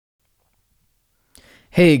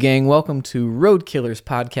Hey gang, welcome to Road Killers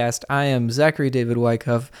Podcast. I am Zachary David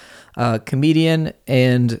Wyckoff, comedian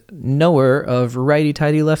and knower of Righty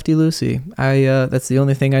Tighty Lefty Loosey. That's the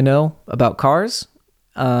only thing I know about cars.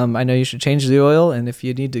 I know you should change the oil, and if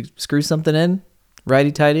you need to screw something in,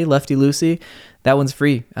 Righty Tighty Lefty Loosey, that one's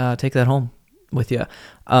free. Take that home with you.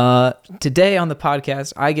 Today on the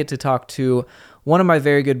podcast, I get to talk to one of my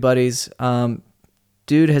very good buddies.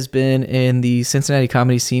 Dude has been in the Cincinnati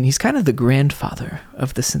comedy scene. He's kind of the grandfather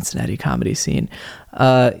of the Cincinnati comedy scene.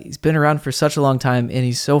 He's been around for such a long time, and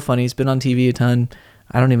he's so funny. He's been on TV a ton.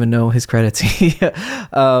 I don't even know his credits.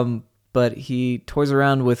 But he tours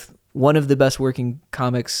around with one of the best working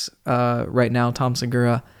comics right now, Tom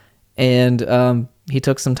Segura. And he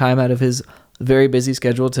took some time out of his very busy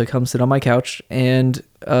schedule to come sit on my couch and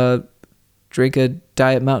drink a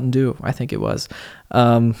Diet Mountain Dew, I think it was.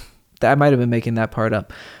 I might have been making that part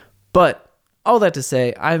up. But all that to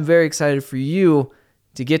say, I'm very excited for you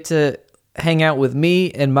to get to hang out with me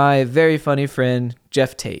and my very funny friend,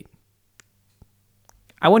 Geoff Tate.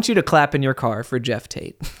 I want you to clap in your car for Geoff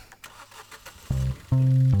Tate.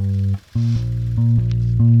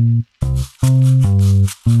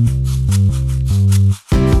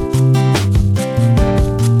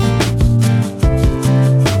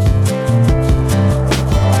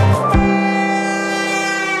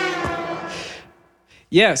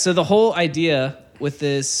 Yeah, so the whole idea with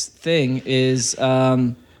this thing is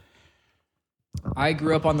I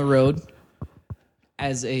grew up on the road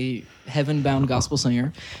as a heaven-bound gospel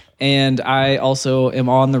singer, and I also am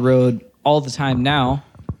on the road all the time now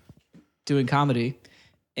doing comedy,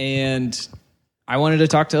 and I wanted to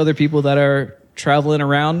talk to other people that are traveling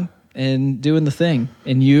around and doing the thing.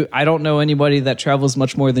 And I don't know anybody that travels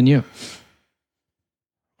much more than you.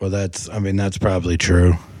 Well, that's probably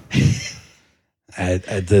true.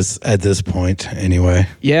 At this point, anyway.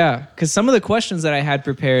 Yeah, because some of the questions that I had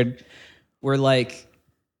prepared were like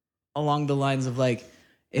along the lines of like,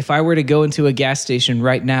 if I were to go into a gas station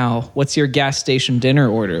right now, what's your gas station dinner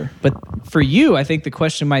order? But for you, I think the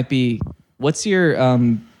question might be, what's your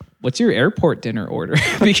airport dinner order?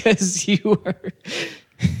 Because you are.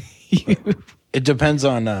 It depends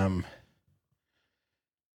on.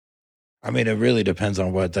 It really depends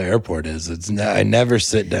on what the airport is. I never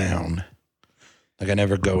sit down. Like, I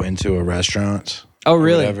never go into a restaurant. Oh,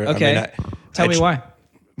 really? Okay. Tell me why.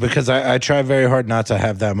 Because I try very hard not to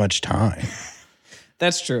have that much time.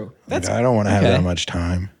 That's true. I don't want to have that much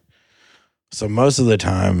time. So most of the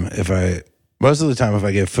time, if I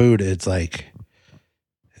get food, it's like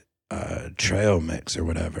trail mix or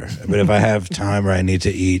whatever. But if I have time where I need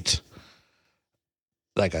to eat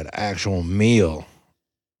like an actual meal,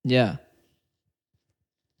 yeah,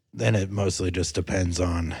 then it mostly just depends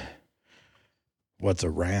on what's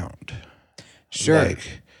around. Sure.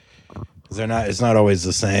 Like, it's not always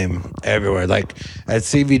the same everywhere. Like at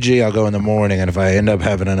CVG, I'll go in the morning, and if I end up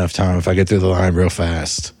having enough time, if I get through the line real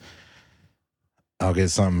fast, I'll get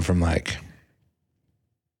something from like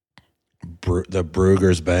the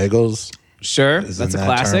Brugger's Bagels. Sure, that's a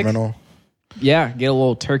classic. Terminal. Yeah, get a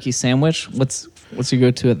little turkey sandwich. What's your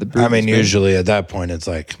go-to at the Brugger's? Usually at that point it's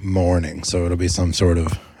like morning, so it'll be some sort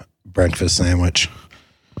of breakfast sandwich.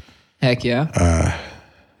 Heck yeah.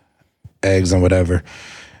 Eggs and whatever.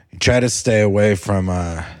 Try to stay away from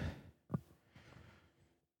like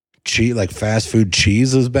fast food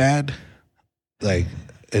cheese is bad. Like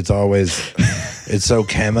it's so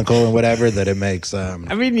chemical and whatever that it makes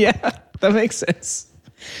yeah, that makes sense.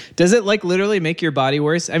 Does it like literally make your body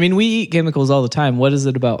worse? I mean, we eat chemicals all the time. What is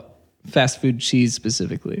it about fast food cheese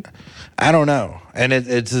specifically? I don't know. And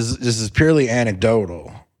this is purely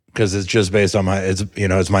anecdotal. Because it's just based on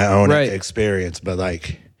it's my own experience. But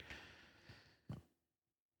like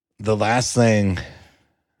the last thing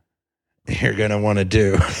you're going to want to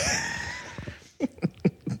do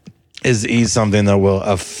is eat something that will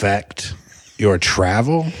affect your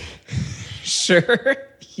travel. Sure.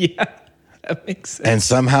 Yeah, that makes sense. And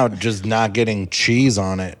somehow just not getting cheese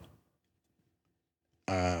on it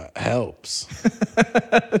helps.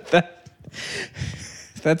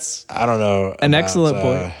 That's I don't know. An excellent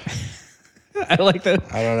point. I like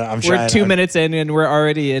that. I don't know. We're 2 minutes in and we're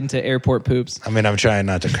already into airport poops. I'm trying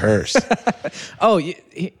not to curse.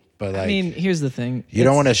 But here's the thing. You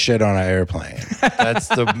don't want to shit on an airplane. That's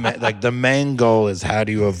the main goal is how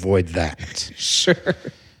do you avoid that? Sure.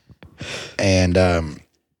 And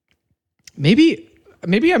maybe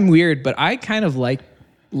I'm weird, but I kind of like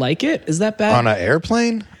it. Is that bad? On an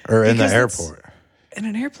airplane or in the airport? In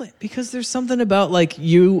an airplane, because there's something about like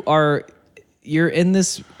you're in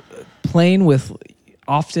this plane with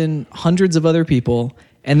often hundreds of other people,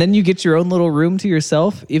 And then you get your own little room to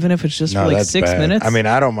yourself, even if it's just for like 6 minutes. I mean,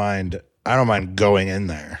 I don't mind going in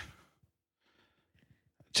there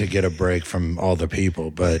to get a break from all the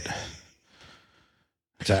people, but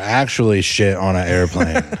to actually shit on an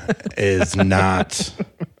airplane is not.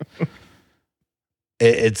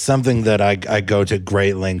 It's something that I go to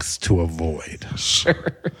great lengths to avoid.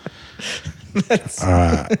 Sure.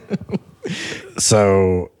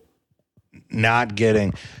 So not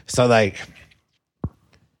getting so like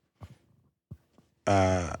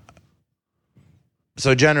so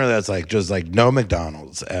generally that's like just like no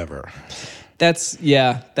McDonald's ever. That's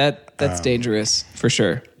dangerous for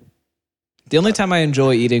sure. The only time I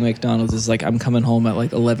enjoy eating McDonald's is like I'm coming home at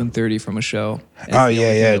like 11:30 from a show. Oh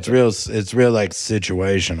yeah, it's real like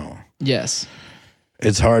situational. Yes.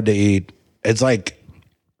 It's hard to eat. It's like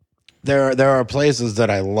there are places that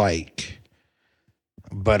I like,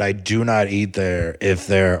 but I do not eat there if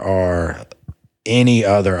there are any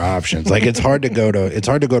other options. Like it's hard to go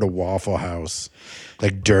to Waffle House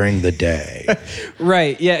like during the day.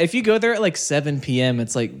 Right. Yeah, if you go there at like 7 p.m.,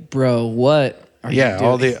 it's like, bro, what are you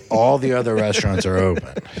doing? all the other restaurants are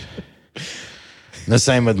open. The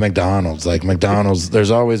same with McDonald's. Like McDonald's, there's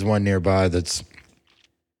always one nearby that's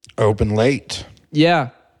open late. Yeah.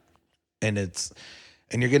 And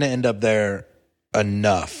you're going to end up there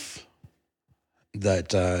enough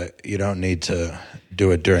that you don't need to do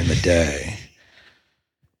it during the day.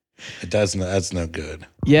 That's no good.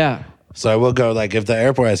 Yeah. So I will go, like, if the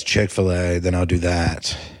airport has Chick-fil-A, then I'll do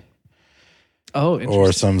that. Oh, interesting.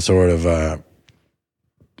 Or some sort of, a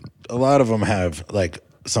lot of them have, like,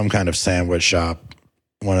 some kind of sandwich shop,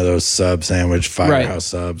 one of those sub sandwich, Firehouse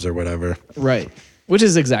subs or whatever. Right. Which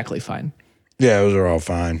is exactly fine. Yeah, those are all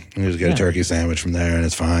fine. You just get a turkey sandwich from there, and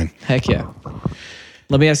it's fine. Heck yeah.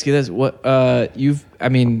 Let me ask you this. What,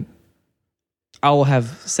 I'll have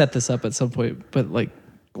set this up at some point, but, like,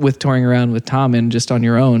 with touring around with Tom and just on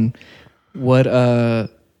your own, what do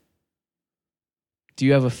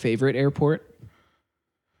you have a favorite airport?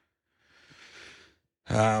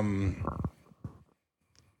 I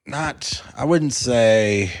wouldn't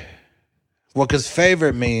say, well, because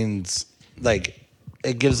favorite means like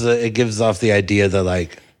it gives off the idea that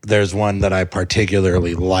like there's one that I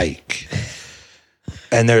particularly like,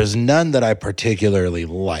 and there's none that I particularly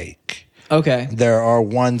like. Okay. There are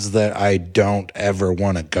ones that I don't ever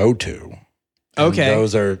want to go to. Okay.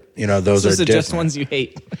 Those are those are just ones you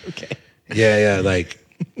hate. Okay. Yeah, like,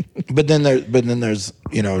 but then there's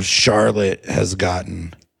Charlotte has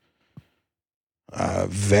gotten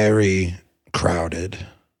very crowded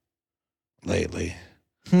lately.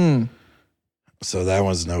 So that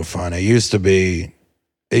one's no fun. It used to be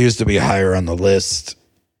higher on the list,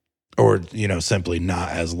 or simply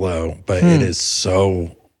not as low. But it is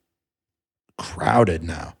so crowded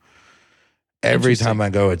now. Every time I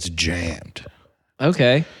go, it's jammed.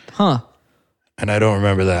 Okay. Huh. And I don't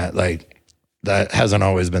remember that. Like, that hasn't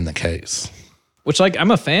always been the case. Which, like,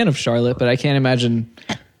 I'm a fan of Charlotte, but I can't imagine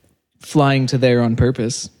flying to there on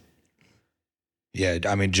purpose. Yeah,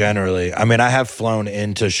 I mean, generally. I mean, I have flown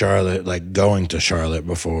into Charlotte, like, going to Charlotte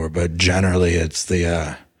before, but generally it's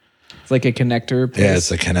the... it's like a connector place? Yeah,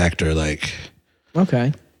 it's a connector, like...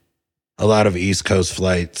 Okay. A lot of East Coast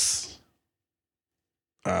flights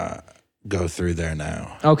go through there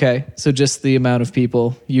now. Okay, so just the amount of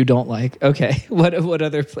people you don't like. Okay, what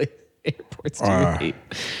other airports do you hate?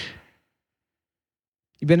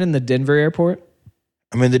 You been in the Denver airport?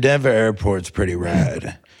 I mean, the Denver airport's pretty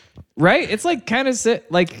rad. Right? It's like kind of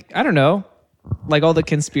like, I don't know, like all the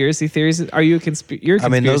conspiracy theories. Are you you're a conspiracy I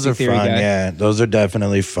mean, those are fun. Guy. Yeah, those are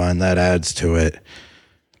definitely fun. That adds to it.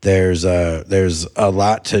 There's a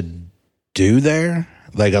lot to do there.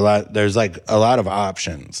 Like there's like a lot of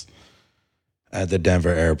options at the Denver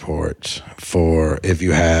airport for if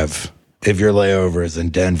your layover is in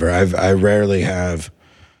Denver. I rarely have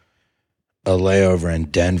a layover in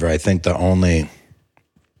Denver. I think the only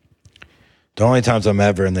times I'm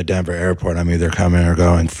ever in the Denver airport, I'm either coming or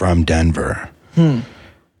going from Denver.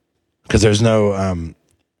 Because there's no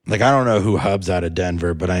like, I don't know who hubs out of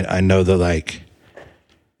Denver, but I know that like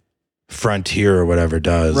Frontier or whatever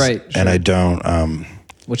does. Right. Sure. And I don't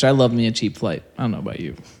which I love me a cheap flight. I don't know about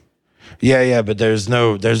you. Yeah, but it's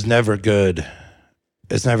never good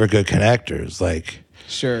connectors. Like,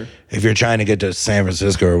 sure, if you're trying to get to San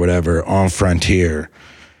Francisco or whatever on Frontier,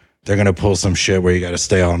 they're gonna pull some shit where you got to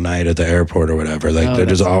stay all night at the airport or whatever. Like, they're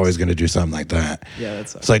just always gonna do something like that. Yeah,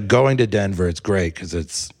 that's. It's like going to Denver. It's great because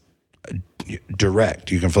it's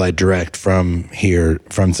direct. You can fly direct from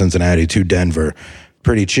Cincinnati to Denver,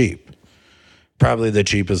 pretty cheap. Probably the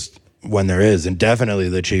cheapest one there is, and definitely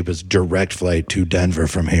the cheapest direct flight to Denver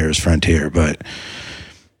from here is Frontier. But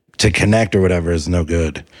to connect or whatever is no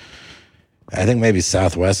good. I think maybe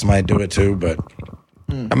Southwest might do it too, but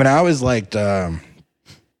I mean, I always liked the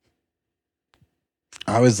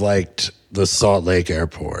Salt Lake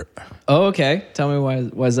Airport. Oh, okay. Tell me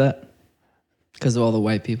why is that? Because of all the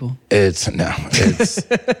white people? It's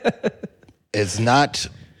not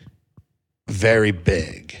very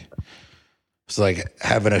big. It's like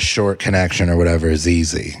having a short connection or whatever is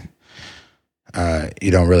easy.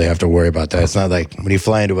 You don't really have to worry about that. It's not like when you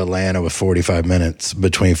fly into Atlanta with 45 minutes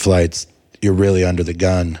between flights, you're really under the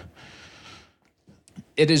gun.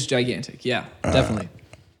 It is gigantic. Yeah, definitely.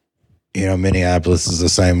 Minneapolis is the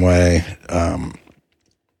same way.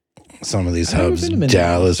 Some of these hubs,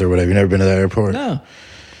 Dallas or whatever. You never been to that airport? No.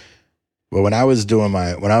 Well, when I was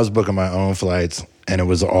booking my own flights and it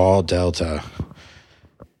was all Delta,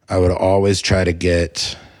 I would always try to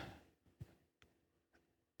get,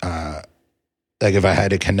 like if I had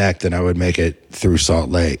to connect, then I would make it through Salt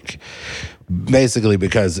Lake. Basically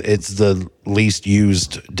because it's the least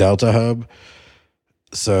used Delta hub.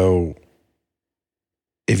 So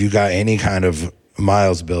if you got any kind of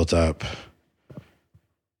miles built up,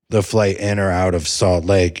 the flight in or out of Salt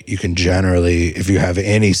Lake, you can generally, if you have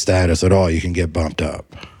any status at all, you can get bumped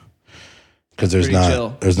up. Because there's not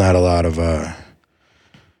a lot of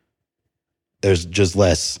there's just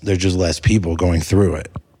less people going through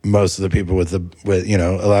it. Most of the people with a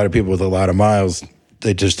lot of people with a lot of miles,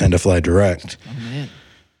 they just tend to fly direct. Oh man.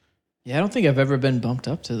 Yeah, I don't think I've ever been bumped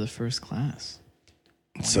up to the first class.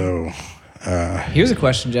 So here's a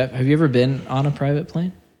question, Geoff. Have you ever been on a private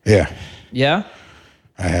plane? Yeah. Yeah?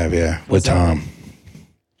 I have, yeah. With Tom.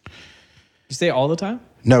 You say all the time?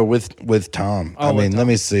 No, with Tom. Oh, let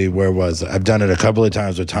me see, where was it? I've done it a couple of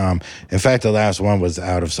times with Tom. In fact, the last one was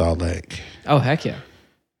out of Salt Lake. Oh, heck yeah.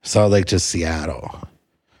 Salt Lake to Seattle.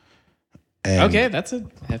 And okay, that's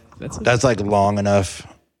like long enough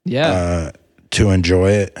to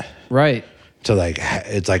enjoy it. Right. To like,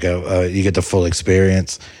 it's like you get the full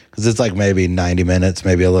experience. Because it's like maybe 90 minutes,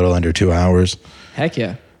 maybe a little under 2 hours. Heck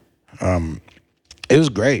yeah. It was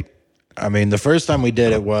great. I mean, the first time we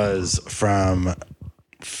did it was from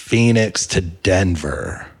Phoenix to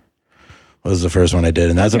Denver. Was the first one I did,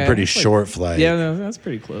 and that's a pretty short flight. Yeah, no, that's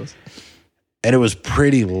pretty close. And it was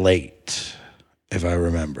pretty late, if I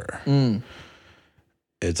remember.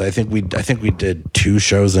 I think we did 2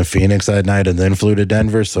 shows in Phoenix that night, and then flew to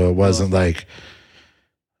Denver. So it wasn't like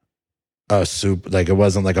it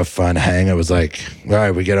wasn't like a fun hang. It was like, all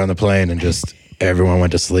right, we get on the plane and just everyone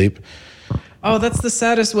went to sleep. Oh, that's the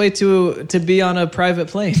saddest way to be on a private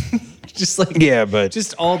plane. Just like, yeah, but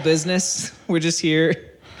just all business. We're just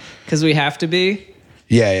here because we have to be.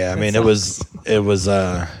 Yeah. I mean, it was.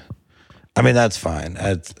 I mean, that's fine.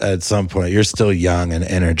 At some point, you're still young and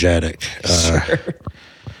energetic. Sure.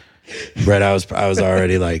 Brett, I was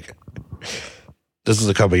already like. This was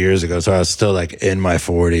a couple years ago, so I was still like in my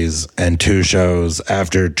 40s, and 2 shows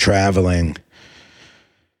after traveling.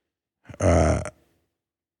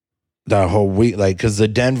 The whole week, like, because the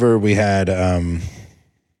Denver we had, I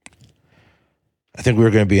think we were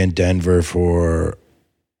going to be in Denver for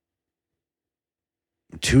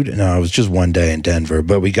it was just one day in Denver,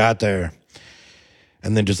 but we got there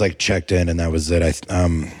and then just like checked in and that was it.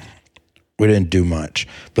 We didn't do much,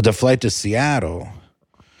 but the flight to Seattle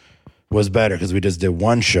was better because we just did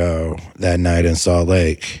 1 show that night in Salt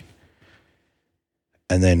Lake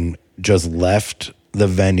and then just left the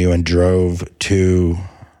venue and drove to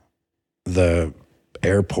the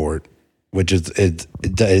airport, which is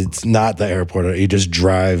it's not the airport. You just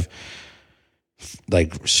drive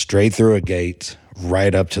like straight through a gate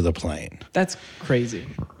right up to the plane. That's crazy.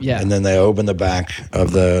 Yeah. And then they open the back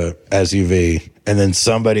of the SUV and then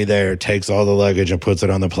somebody there takes all the luggage and puts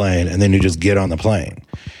it on the plane and then you just get on the plane.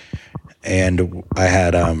 And I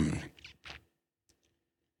had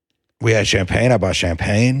we had champagne. I bought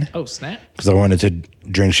champagne. Oh, snap. Because I wanted to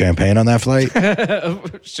drink champagne on that flight.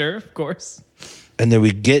 Sure, of course. And then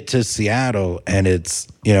we get to Seattle and it's,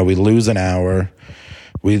 we lose an hour.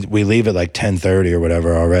 We leave at like 10:30 or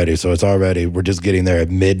whatever already. So it's already, we're just getting there at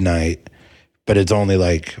midnight. But it's only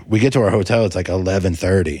like, we get to our hotel, it's like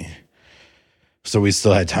 11:30. So we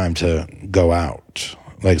still had time to go out.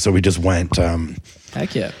 Like, so we just went.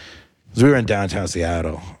 Heck yeah. So we were in downtown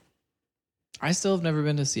Seattle. I still have never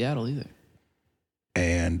been to Seattle either.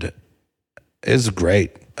 And it's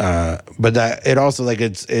great. But that it also like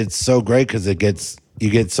it's so great because you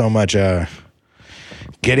get so much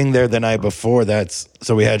getting there the night before.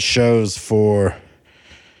 So we had shows for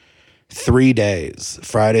 3 days,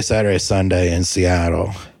 Friday, Saturday, Sunday in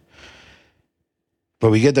Seattle.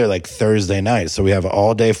 But we get there like Thursday night. So we have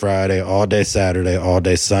all day Friday, all day Saturday, all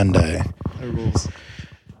day Sunday. That rules.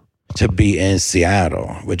 to be in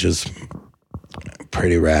Seattle, which is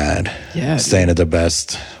pretty rad. Yeah, staying at the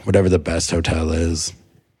best, whatever the best hotel is,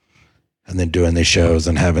 and then doing these shows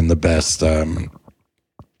and having the best,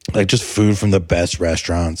 like just food from the best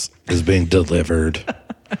restaurants is being delivered.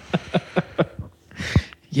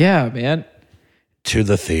 Yeah, man. To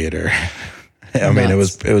the theater. I mean, it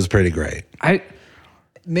was pretty great.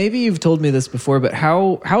 Maybe you've told me this before, but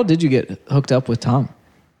how did you get hooked up with Tom?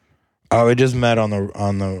 Oh, we just met on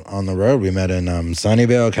the road. We met in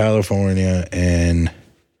Sunnyvale, California, and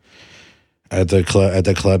at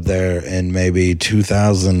the club there in maybe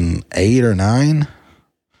 2008 or 9.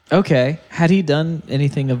 Okay. Had he done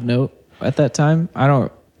anything of note at that time? I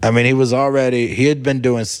mean, he had been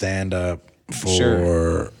doing stand up for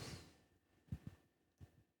Sure.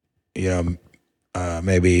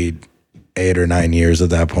 Maybe 8 or 9 years at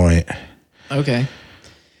that point. Okay.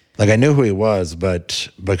 Like I knew who he was, but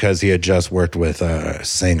because he had just worked with a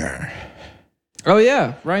singer. Oh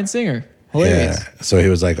yeah, Ryan Singer. Hilarious. Yeah. So he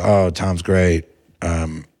was like, "Oh, Tom's great.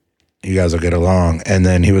 You guys will get along." And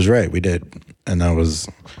then he was right. We did. And that was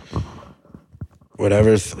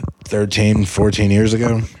whatever 13, 14 years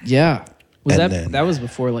ago. Yeah. That was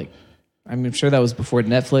before I'm sure that was before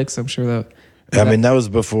Netflix. I'm sure that that was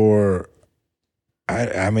before I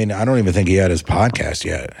don't even think he had his podcast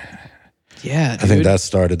yet. Yeah, dude. I think that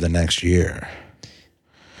started the next year.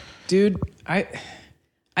 Dude, I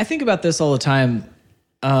think about this all the time.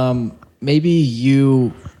 Maybe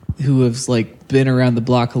you who have been around the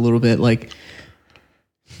block a little bit,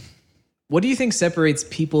 what do you think separates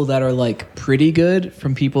people that are pretty good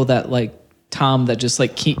from people that Tom that just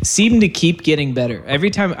seem to keep getting better? Every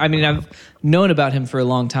time, I've known about him for a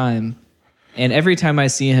long time, and every time I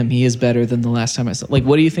see him, he is better than the last time I saw.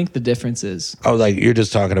 What do you think the difference is? Oh, you're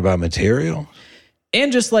just talking about material?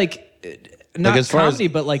 And just not as comedy,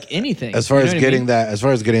 but anything. As far as getting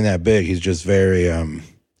that big, he's just very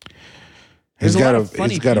he's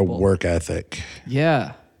got a work ethic.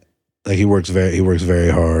 Yeah. He works very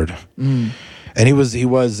hard. And he was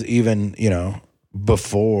even,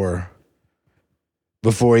 before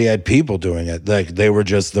he had people doing it. They were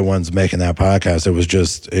just the ones making that podcast. It was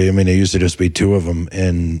just, it used to just be two of them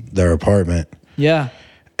in their apartment. Yeah.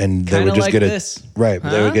 And they would just get right. Huh?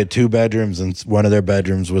 They would get 2 bedrooms, and one of their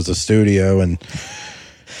bedrooms was a studio, and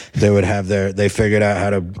they figured out how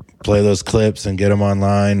to play those clips and get them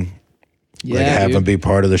online. Yeah, have them be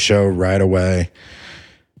part of the show right away.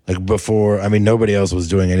 Before, nobody else was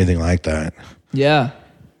doing anything like that. Yeah.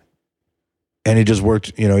 And he just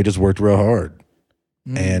worked, real hard.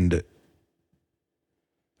 And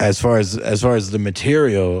as far as the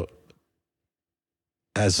material,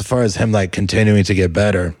 as far as him continuing to get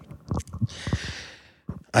better,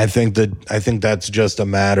 I think that's just a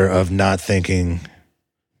matter of not thinking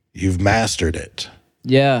you've mastered it.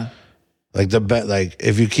 Yeah.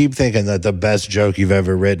 If you keep thinking that the best joke you've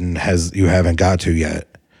ever written you haven't got to yet,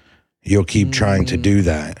 you'll keep trying to do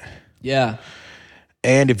that. Yeah.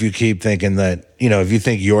 And if you keep thinking that, if you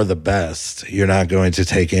think you're the best, you're not going to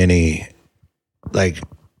take any,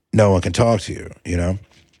 no one can talk to you,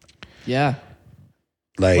 Yeah.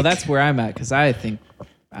 Well, that's where I'm at, because I think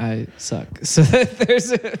I suck. So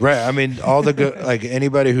there's right. All the good,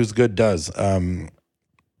 anybody who's good does. A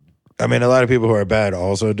lot of people who are bad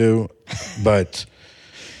also do, but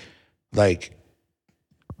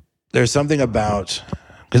there's something about,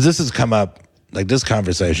 because this has come up, this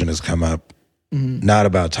conversation has come up, not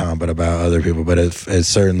about Tom, but about other people, but it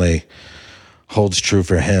certainly holds true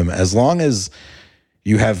for him. As long as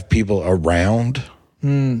you have people around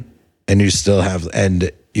and you still have, and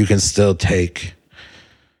you can still take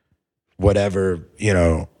whatever,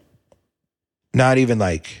 not even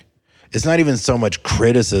it's not even so much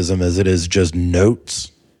criticism as it is just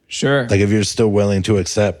notes. Sure. If you're still willing to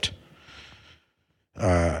accept.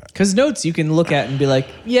 Because notes you can look at and be like,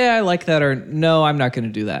 yeah, I like that, or no, I'm not going to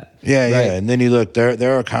do that. Yeah, right? Yeah. And then you look,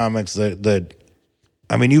 there are comics that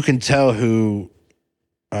you can tell who,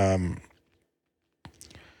 you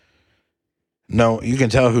can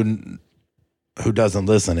tell who doesn't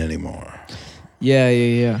listen anymore.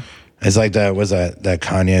 Yeah. It's like that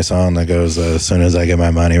Kanye song that goes, as soon as I get my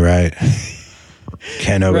money right,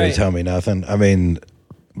 can't nobody tell me nothing.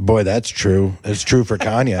 Boy, that's true. It's true for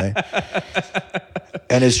Kanye.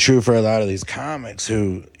 And it's true for a lot of these comics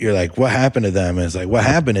who you're like, what happened to them? And it's what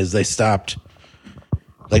happened is they stopped,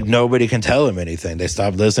 nobody can tell them anything. They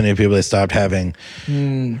stopped listening to people. They stopped having,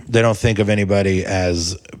 they don't think of anybody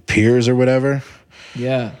as peers or whatever.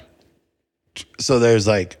 Yeah. So there's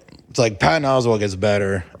it's Patton Oswalt gets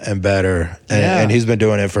better and better. And he's been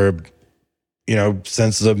doing it for,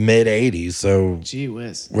 since the mid 80s. So gee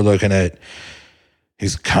whiz. We're looking at,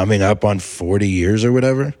 He's coming up on 40 years or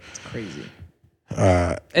whatever. It's crazy.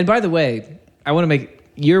 And by the way, I want to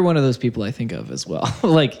you're one of those people I think of as well.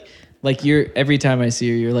 like every time I see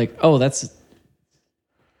you, you're like, oh, that's,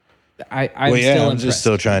 I'm still impressed. I'm just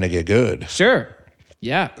still trying to get good. Sure.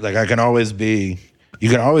 Yeah. Like you can always be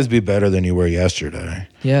better than you were yesterday.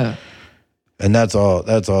 Yeah. And that's all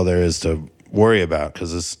there is to worry about,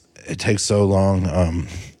 because it takes so long.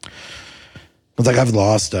 It's like I've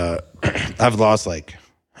lost like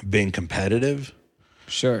being competitive.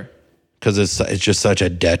 Sure. Because it's just such a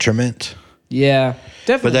detriment. Yeah,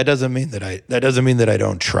 definitely. But that doesn't mean that I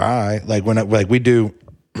don't try. Like we do,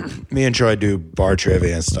 me and Troy do bar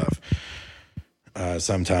trivia and stuff.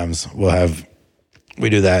 Sometimes we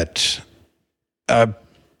do that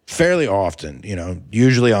fairly often.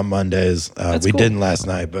 Usually on Mondays. We didn't last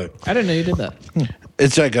night, but I didn't know you did that.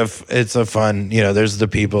 It's like it's a fun. There's the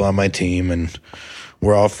people on my team, and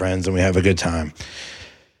we're all friends, and we have a good time.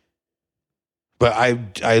 But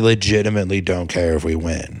I legitimately don't care if we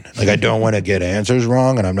win. Like, I don't want to get answers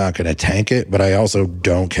wrong, and I'm not going to tank it, but I also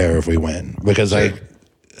don't care if we win, because sure.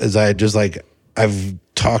 I've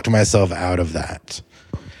talked myself out of that.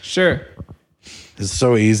 Sure. It's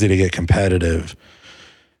so easy to get competitive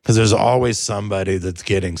because there's always somebody that's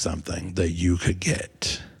getting something that you could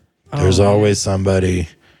get. There's always somebody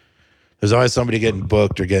getting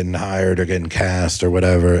booked or getting hired or getting cast or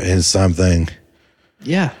whatever in something.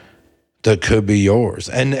 Yeah. That could be yours,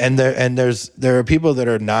 and there are people that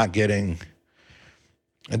are not getting.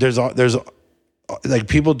 There's like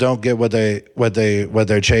people don't get what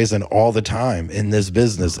they're chasing all the time in this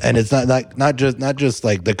business, and it's not just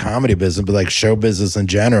like the comedy business, but like show business in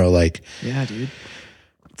general. Like, yeah, dude.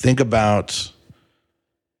 Think about.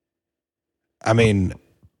 I mean,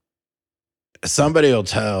 somebody will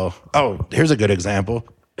tell. Oh, here's a good example.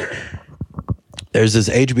 There's this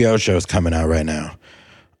HBO show coming out right now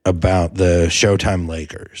about the Showtime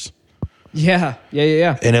Lakers. Yeah.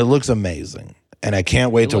 And it looks amazing. And I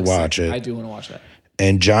can't wait to watch it. I do want to watch that.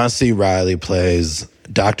 And John C. Reilly plays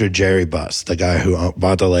Dr. Jerry Buss, the guy who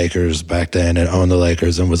bought the Lakers back then and owned the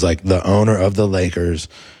Lakers and was like the owner of the Lakers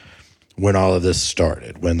when all of this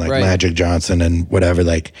started. When Magic Johnson and whatever,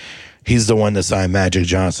 like he's the one that signed Magic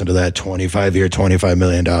Johnson to that 25-year, $25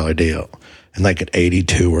 million deal in like an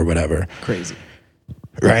 82 or whatever. Crazy.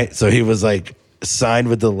 Right? So he was like, signed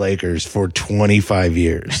with the Lakers for 25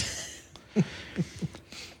 years.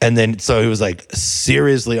 And then, so he was like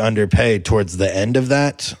seriously underpaid towards the end of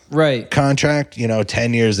that contract.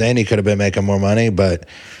 10 years in, he could have been making more money, but,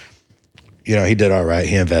 he did all right.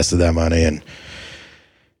 He invested that money and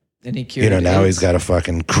he cured now he's got a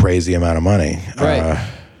fucking crazy amount of money. Right.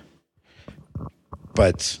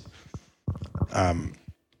 But Adam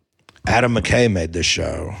McKay made this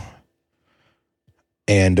show.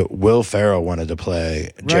 And Will Ferrell wanted to play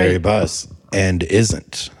Jerry Buss and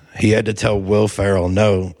isn't. He had to tell Will Ferrell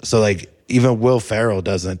no. So like even Will Ferrell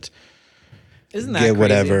doesn't get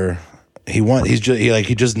whatever he wants. He's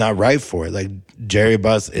just not right for it. Like Jerry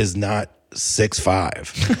Buss is not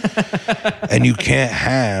 6'5". And you can't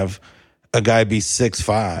have a guy be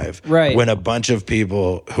 6'5" when a bunch of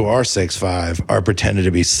people who are 6'5" are pretending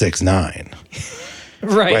to be 6'9".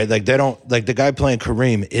 Right. Like they don't, like the guy playing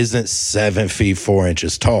Kareem isn't 7 feet 4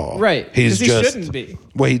 inches tall. Right. He shouldn't be.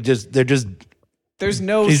 Well, there's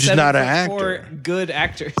no, he's just not an actor. Good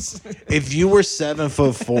actors. If you were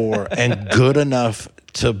 7'4" and good enough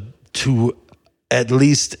to at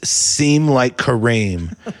least seem like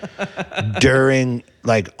Kareem during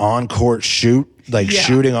like on court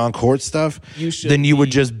shooting on court stuff, then you would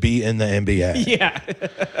just be in the NBA. Yeah.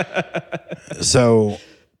 So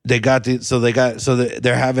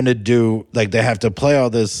they're having to do they have to play all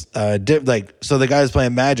this so the guy's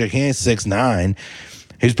playing Magic, he ain't 6'9",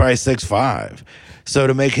 he's probably 6'5". So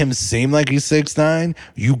to make him seem like he's 6'9",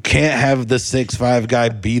 you can't have the 6'5" guy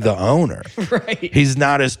be the owner. Right. He's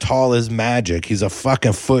not as tall as Magic. He's a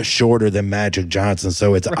fucking foot shorter than Magic Johnson.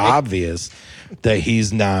 So it's obvious that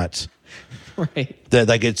he's not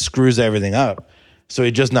that it screws everything up. So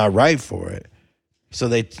he's just not right for it. So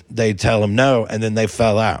they tell him no, and then they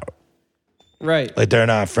fell out. Right. Like they're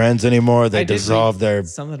not friends anymore. They dissolved their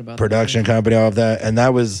production company, all of that. And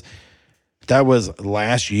that was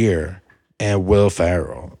last year, and Will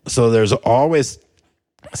Ferrell. So there's always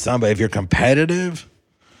somebody, if you're competitive,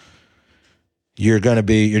 you're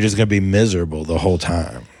just gonna be miserable the whole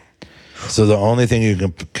time. So the only thing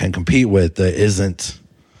you can compete with that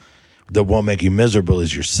won't make you miserable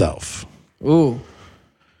is yourself. Ooh.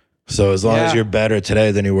 So as long as you're better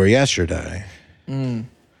today than you were yesterday, then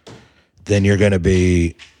you're going to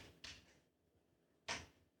be,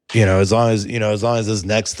 as long as this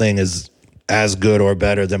next thing is as good or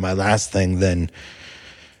better than my last thing, then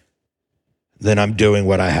I'm doing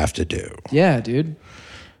what I have to do. Yeah, dude.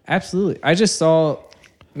 Absolutely. I just saw,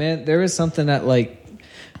 man, there was something that like,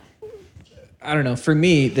 I don't know, for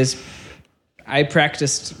me, I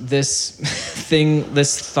practiced this thing,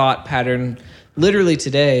 this thought pattern literally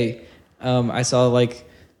today. I saw like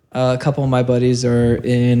a couple of my buddies are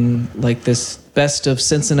in like this Best of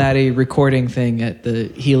Cincinnati recording thing at the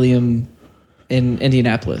Helium in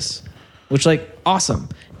Indianapolis, which like awesome.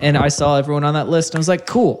 And I saw everyone on that list and I was like,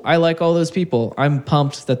 cool. I like all those people. I'm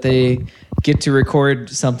pumped that they get to record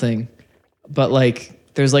something. But like,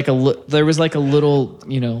 there was like a little,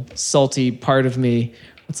 salty part of me.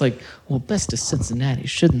 It's like, well, Best of Cincinnati,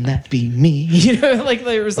 shouldn't that be me? Like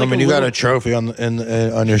there was like. I mean, you got a trophy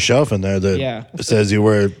on your shelf in there that says you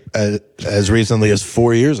were as recently as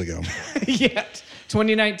 4 years ago. Yeah,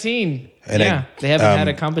 2019. And they haven't had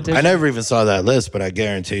a competition. I never even saw that list, but I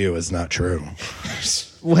guarantee you it's not true.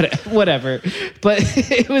 Whatever, but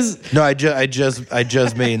it was. No, I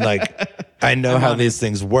just mean like I know how these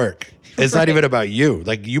things work. It's not even about you.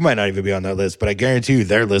 Like, you might not even be on that list, but I guarantee you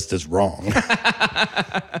their list is wrong.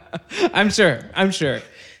 I'm sure.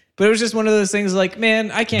 But it was just one of those things like,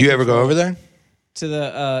 man, I can't. Do you ever go over there? To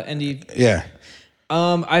the Indy? Yeah.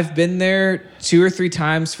 I've been there 2 or 3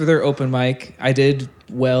 times for their open mic. I did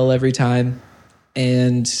well every time.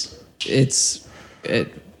 And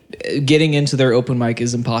getting into their open mic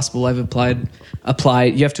is impossible. I've applied.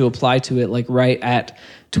 You have to apply to it like right at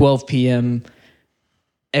 12 p.m.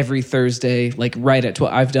 every Thursday, like right at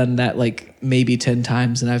 12. I've done that like maybe 10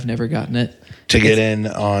 times and I've never gotten it. To get in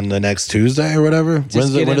on the next Tuesday or whatever? When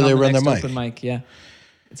do they run their mic? Open mic, yeah.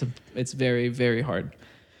 It's very, very hard.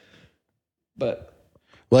 But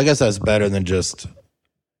well, I guess that's better than just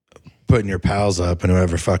putting your pals up and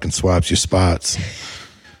whoever fucking swaps you spots.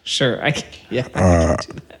 Sure, I can do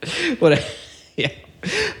that. Whatever. Yeah.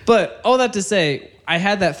 But all that to say, I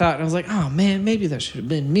had that thought and I was like, oh man, maybe that should have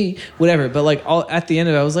been me. Whatever. But like at the end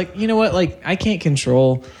of it, I was like, you know what? Like I can't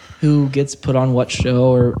control who gets put on what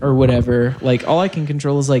show or whatever. Like all I can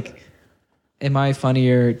control is like, am I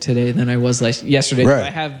funnier today than I was like yesterday? Right. Do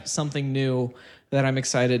I have something new that I'm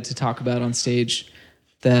excited to talk about on stage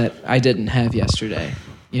that I didn't have yesterday,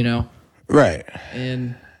 Right.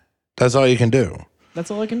 And that's all you can do.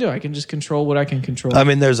 That's all I can do. I can just control what I can control. I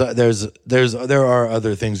mean, there are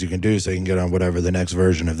other things you can do so you can get on whatever the next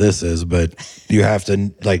version of this is, but you have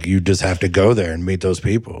to you just have to go there and meet those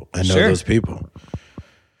people and know those people.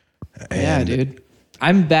 And yeah, dude.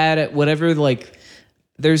 I'm bad at whatever, like,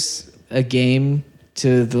 there's a game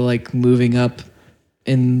to the, like, moving up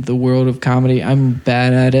in the world of comedy. I'm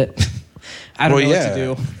bad at it. I don't know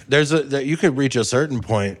what to do. You could reach a certain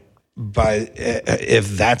point if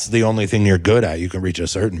that's the only thing you're good at, you can reach a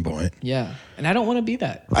certain point. Yeah. And I don't want to be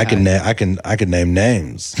that. I can name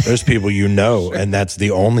names. There's people sure. And that's the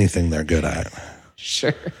only thing they're good at.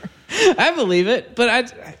 Sure. I believe it, but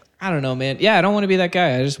I don't know, man. Yeah, I don't want to be that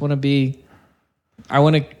guy. I just want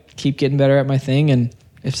to keep getting better at my thing, and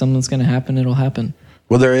if something's going to happen, it'll happen.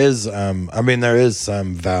 Well, there is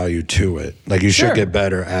some value to it. Like, you should get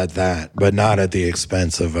better at that, but not at the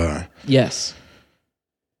expense of yes.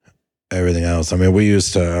 everything else. I mean, we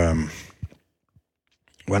used to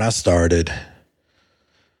when I started,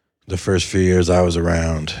 the first few years I was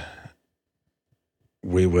around,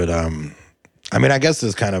 we would I guess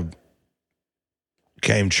this kind of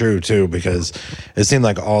came true too, because it seemed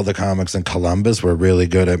like all the comics in Columbus were really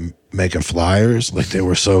good at making flyers. Like, they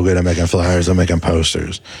were so good at making flyers and making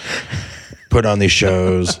posters, put on these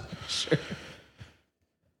shows. Sure.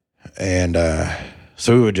 And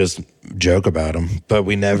so we would just joke about them, but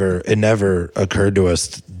it never occurred to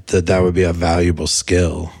us that would be a valuable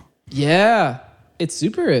skill. Yeah, it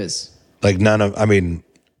super is. Like, none of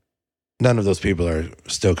those people are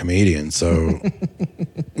still comedians, so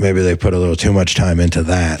maybe they put a little too much time into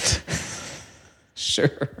that.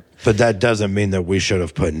 Sure. But that doesn't mean that we should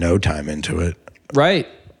have put no time into it. Right.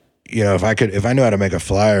 If I knew how to make a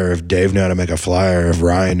flyer, if Dave knew how to make a flyer, if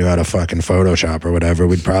Ryan knew how to fucking Photoshop or whatever,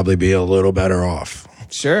 we'd probably be a little better off.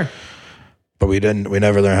 Sure. But we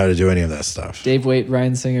never learned how to do any of that stuff. Dave Waite,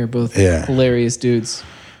 Ryan Singer, both hilarious dudes.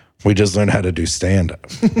 We just learned how to do stand-up.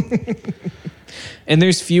 And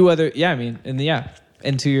there's few other,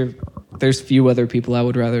 there's few other people I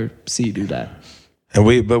would rather see do that. And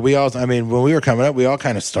we all, when we were coming up, we all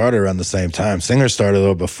kind of started around the same time. Singer started a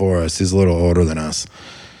little before us. He's a little older than us.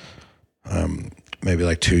 Maybe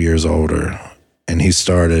like 2 years older. And he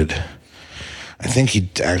started, I think he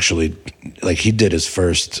actually, he did his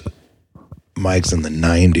first mics in the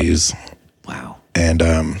 90s. Wow. And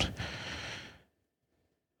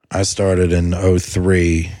I started in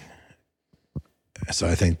 2003. So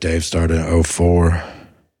I think Dave started in 04.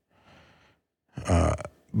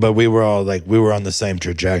 But we were all like, we were on the same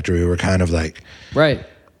trajectory. We were kind of like right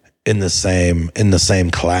in the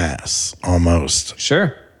same class almost.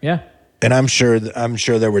 Sure. Yeah. And I'm sure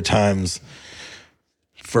there were times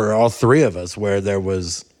for all three of us where there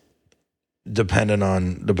was, depending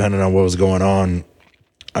on what was going on,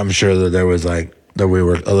 I'm sure that there was like that we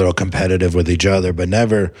were a little competitive with each other, but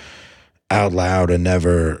never out loud and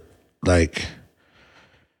never like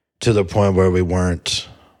to the point where we weren't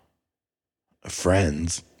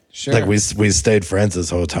friends. Sure. Like we stayed friends this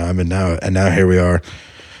whole time, and now here we are.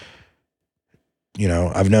 You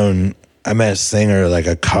know, I met Singer like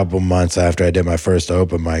a couple months after I did my first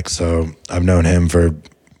open mic, so I've known him for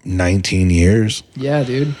 19 years. Yeah,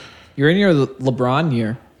 dude. You're in your LeBron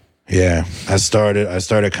year. Yeah. I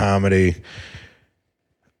started comedy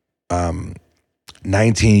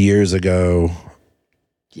 19 years ago.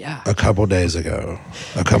 Yeah. A couple days ago,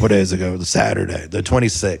 the Saturday, the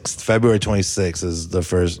 26th, February 26th is the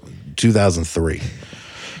first, 2003.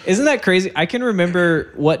 Isn't that crazy? I can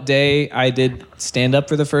remember what day I did stand up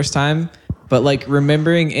for the first time, but like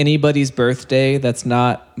remembering anybody's birthday that's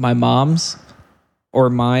not my mom's or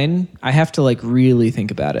mine, I have to like really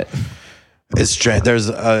think about it. It's strange.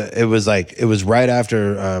 It was right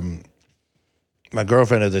after my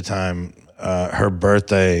girlfriend at the time, her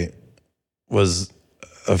birthday was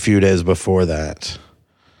a few days before that.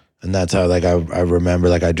 And that's how like I remember,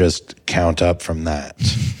 like I just count up from that.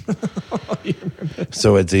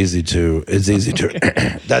 So it's easy to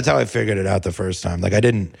okay. That's how I figured it out the first time. Like I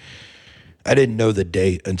didn't know the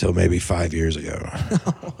date until maybe 5 years ago.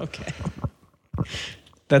 Oh, okay.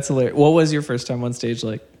 That's hilarious. What was your first time on stage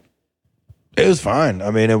like? It was fine.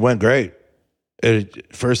 I mean, it went great.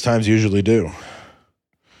 First times usually do.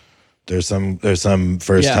 There's some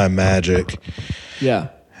first time magic. Yeah.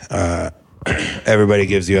 Everybody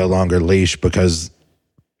gives you a longer leash because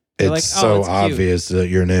it's like, so it's obvious that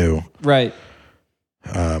you're new. Right.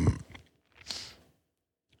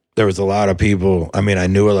 There was a lot of people. I mean, I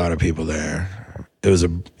knew a lot of people there. It was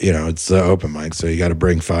it's an open mic, so you got to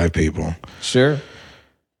bring 5 people. Sure.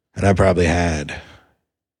 And I probably had,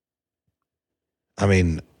 I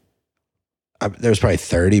mean, there was probably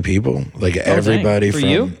 30 people. Like everybody dang. For from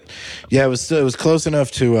you? Yeah, it was close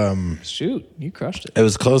enough to shoot, you crushed it. It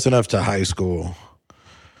was close enough to high school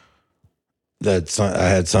that I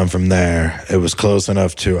had some from there. It was close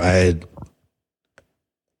enough to I had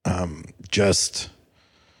just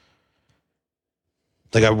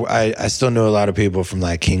like I still knew a lot of people from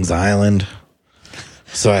like Kings Island.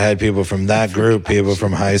 So I had people from that group, people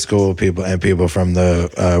from high school, people from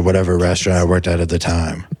the whatever restaurant I worked at the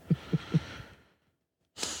time.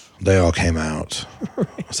 They all came out.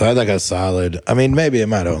 So I had like a solid, I mean, maybe it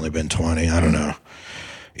might have only been 20. I don't know.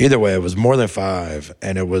 Either way, it was more than 5.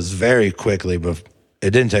 And it was very quickly, but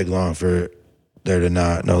it didn't take long for there to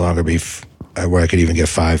no longer be where I could even get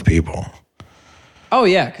 5 people. Oh,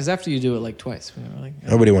 yeah. Because after you do it like twice. Like,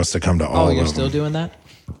 nobody wants to come to all of them. Oh, you're still doing that?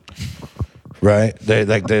 Right? They're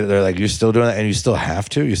like, you're still doing that, and you still have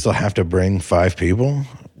to? You still have to bring 5 people?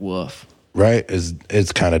 Woof. Right?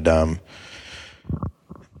 It's kind of dumb.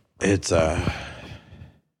 It's yeah,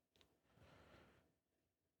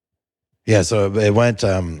 so it went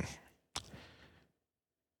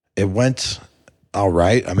all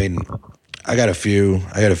right. I mean, I got a few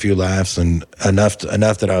laughs and enough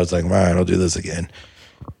that I was like, all right, I'll do this again.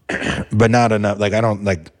 But not enough. Like I don't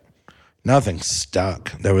like nothing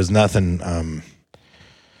stuck. There was nothing from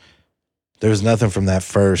that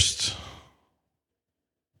first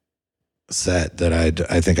set that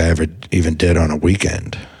I think I ever even did on a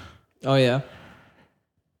weekend. Oh yeah.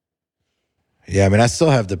 Yeah, I mean I still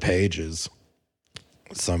have the pages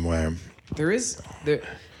somewhere.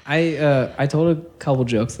 I told a couple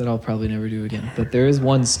jokes that I'll probably never do again, but there is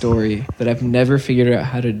one story that I've never figured out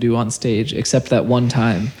how to do on stage except that one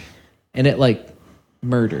time. And it like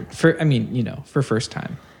murdered for first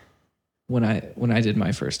time. When I did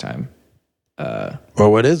my first time. Well,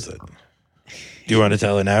 what is it? Do you want to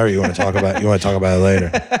tell it now or you want to talk about it later?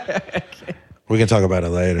 We can talk about it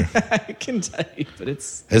later. I can tell you, but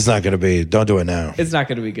it's not going to be, don't do it now. It's not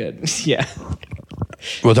going to be good. Yeah.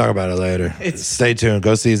 We'll talk about it later. Stay tuned.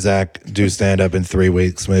 Go see Zach do stand-up in 3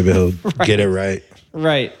 weeks. Maybe he'll get it right.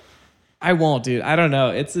 Right. I won't, dude. I don't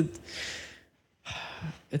know. It's a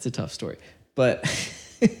tough story. But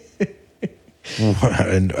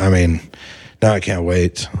and I mean, now I can't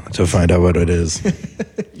wait to find out what it is.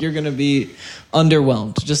 You're going to be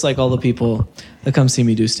underwhelmed, just like all the people that come see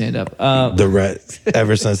me do stand-up.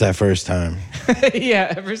 Ever since that first time.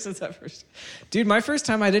 Yeah, ever since that first. Dude, my first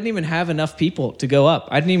time, I didn't even have enough people to go up.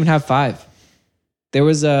 I didn't even have 5. There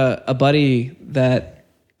was a buddy that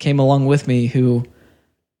came along with me who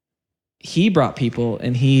he brought people,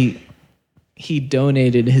 and he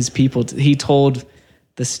donated his people. He told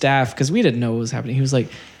the staff, because we didn't know what was happening. He was like,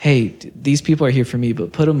 hey, these people are here for me,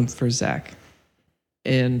 but put them for Zach.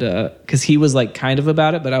 And because he was like kind of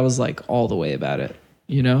about it, but I was like all the way about it,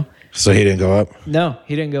 you know? So he didn't go up? No,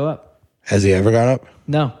 he didn't go up. Has he ever gone up?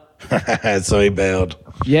 No. So he bailed.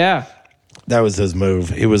 Yeah. That was his move.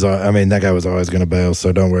 That guy was always going to bail,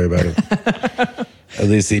 so don't worry about it. At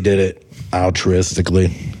least he did it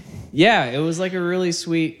altruistically. Yeah, it was like a really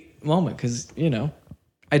sweet moment because,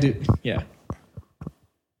 I do. Yeah.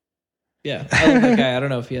 Yeah. I love that guy. I don't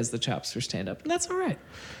know if he has the chops for stand-up, and that's all right.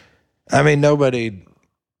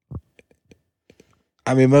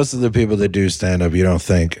 Most of the people that do stand-up, you don't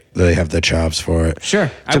think they have the chops for it.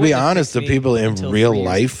 Sure. To be honest, the people in real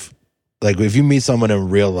life, like if you meet someone in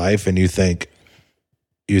real life and you think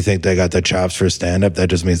they got the chops for stand-up, that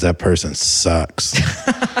just means that person sucks.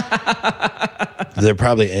 They're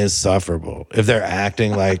probably insufferable. If they're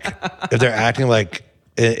acting like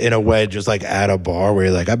in a way just like at a bar where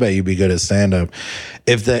you're like, I bet you'd be good at stand-up.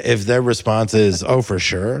 If their response is, oh, for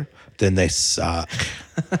sure, then they suck.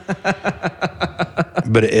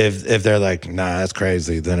 But if they're like, nah, that's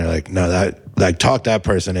crazy, then they're like, no, that like talk that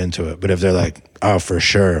person into it. But if they're like, oh, for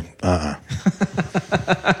sure,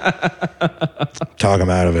 talk them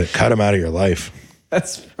out of it, cut them out of your life.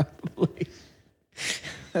 That's probably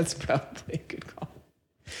a good call.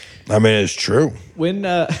 It's true. When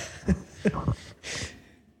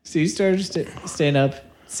so you started staying up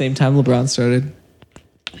same time LeBron started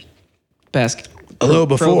a little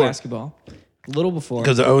before pro basketball. A little before.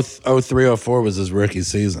 Because 03-04 was his rookie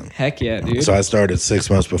season. Heck yeah, dude. So I started 6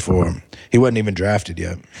 months before. He wasn't even drafted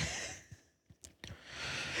yet.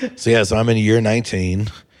 So I'm in year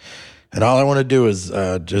 19. And all I want to do is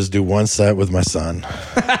just do one set with my son.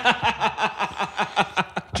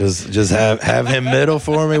 just have him middle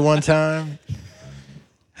for me one time.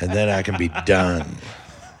 And then I can be done.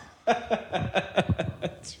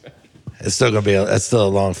 That's right. It's still going to be it's still a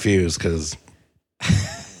long fuse because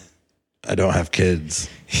I don't have kids.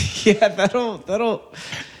 Yeah, that'll.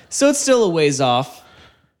 So it's still a ways off.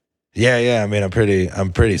 Yeah.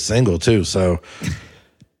 I'm pretty single too. So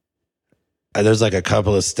there's like a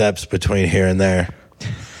couple of steps between here and there,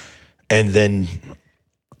 and then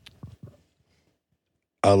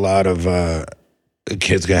a lot of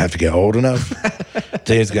kids gonna have to get old enough.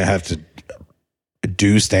 Then he's gonna have to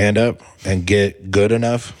do stand up and get good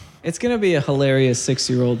enough. It's gonna be a hilarious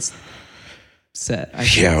 6-year-old's set.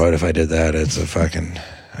 Yeah, what if I did that? It's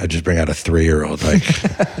I just bring out a 3-year-old. Like,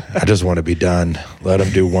 I just want to be done. Let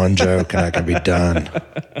him do one joke and I can be done.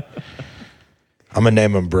 I'm going to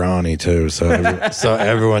name him Brawny too, so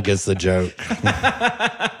everyone gets the joke.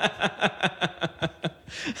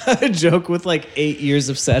 A joke with like 8 years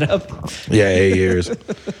of setup? Yeah, 8 years.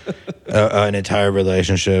 An entire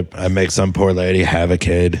relationship. I make some poor lady have a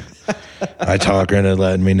kid. I talk her into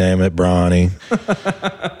letting me name it Brawny.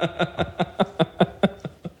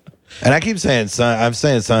 And I keep saying son. I'm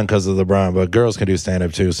saying son because of LeBron, but girls can do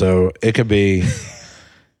stand-up too, so it could be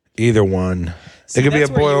either one. It could be a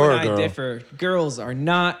boy or a girl. I differ. Girls are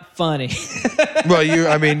not funny. Well,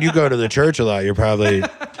 you go to the church a lot. You're probably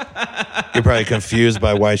confused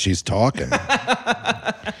by why she's talking.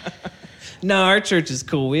 No, our church is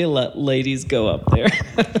cool. We let ladies go up there.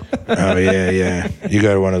 Oh yeah. You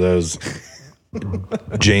go to one of those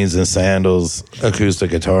jeans and sandals acoustic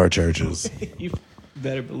guitar churches. You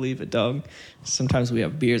better believe it, dog. Sometimes we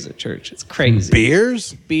have beers at church. It's crazy.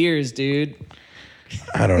 Beers? Beers, dude.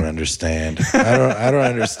 I don't understand. I don't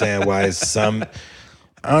understand why I don't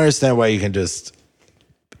understand why you can just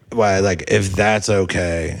like if that's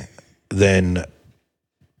okay, then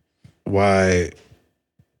why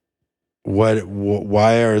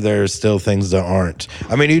are there still things that aren't?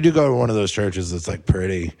 You do go to one of those churches that's like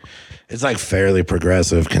it's like fairly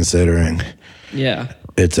progressive considering. Yeah.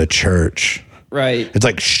 It's a church. Right. It's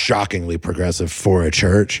like shockingly progressive for a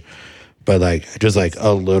church. But like just like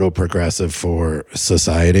a little progressive for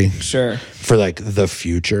society. Sure. For like the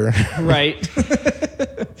future. Right.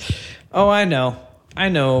 Oh, I know.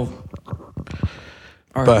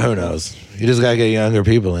 But who knows? You just gotta get younger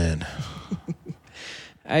people in.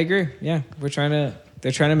 I agree. Yeah. They're trying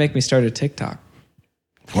to make me start a TikTok.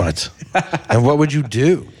 What? And what would you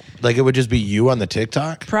do? Like it would just be you on the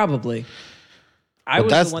TikTok? Probably.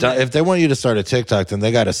 If they want you to start a TikTok, then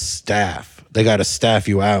they got a staff. They got to staff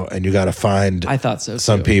you out, and you got to find. I thought so.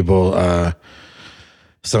 Some people,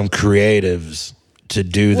 some creatives to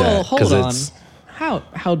do that. Well, hold on.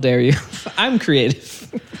 How dare you? I'm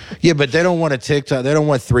creative. Yeah, but they don't want a TikTok. They don't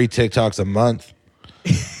want 3 TikToks a month.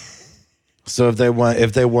 So if they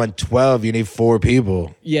want 12, you need 4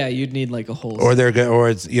 people. Yeah, you'd need like a whole. Or they're good, or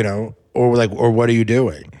it's or what are you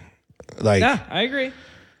doing? Like, yeah, I agree.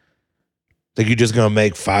 Like you just gonna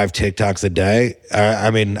make 5 TikToks a day?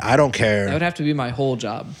 I mean, I don't care. That would have to be my whole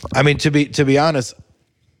job. I mean, to be honest,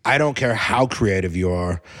 I don't care how creative you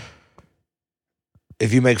are.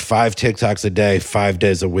 If you make 5 TikToks a day, 5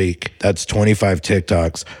 days a week, that's 25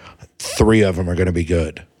 TikToks. 3 of them are gonna be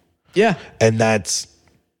good. Yeah, and that's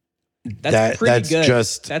pretty good.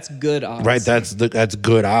 That's good odds, right? That's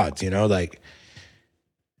good odds. Like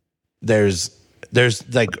there's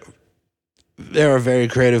like there are very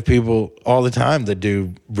creative people all the time that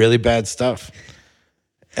do really bad stuff,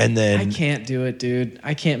 and then I can't do it, dude.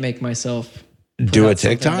 I can't make myself do a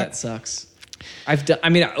TikTok. That sucks. I've done. I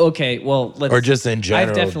mean, okay, well, or just in general.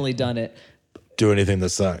 I've definitely done it. Do anything that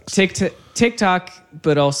sucks. TikTok,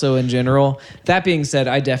 but also in general. That being said,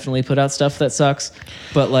 I definitely put out stuff that sucks,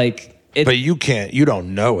 but like. But you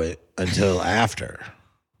don't know it until after.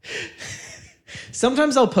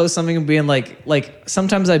 Sometimes I'll post something and being like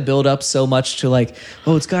sometimes I build up so much to like,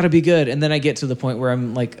 oh, it's got to be good, and then I get to the point where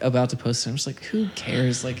I'm like about to post it. I'm just like, who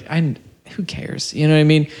cares? Like, who cares? You know what I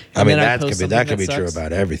mean? I mean, that could be true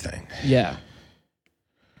about everything. Yeah.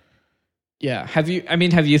 Yeah. Have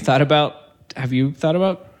you thought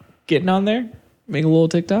about getting on there, make a little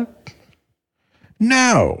TikTok?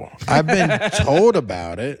 No, I've been told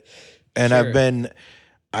about it. And sure.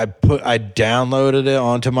 I downloaded it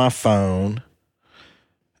onto my phone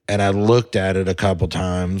and I looked at it a couple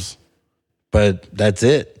times, but that's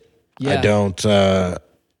it. Yeah. I don't,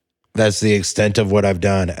 that's the extent of what I've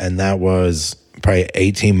done. And that was probably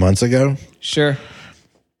 18 months ago. Sure.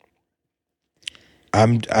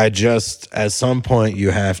 At some point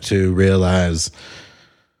you have to realize,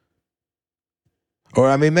 or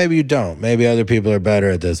I mean, maybe you don't, maybe other people are better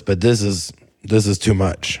at this, but this is too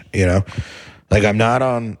much, Like I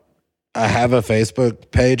have a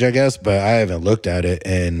Facebook page, I guess, but I haven't looked at it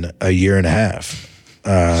in a year and a half.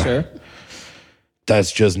 Sure.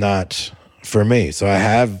 That's just not for me. So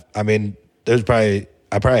there's probably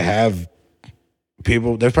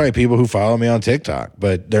people who follow me on TikTok,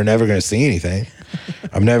 but they're never going to see anything.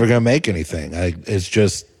 I'm never going to make anything. It's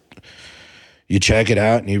just, you check it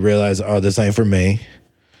out and you realize, oh, this ain't for me.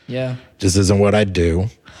 Yeah. This isn't what I do.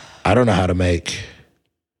 I don't know how to make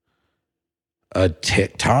a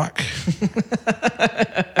TikTok.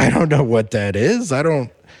 I don't know what that is.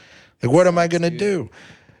 What am I going to do?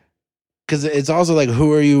 Because it's also like,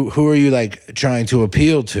 who are you like trying to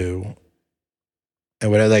appeal to?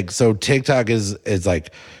 And what so TikTok is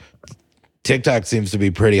like, TikTok seems to be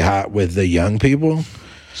pretty hot with the young people.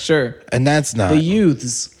 Sure. And that's not. The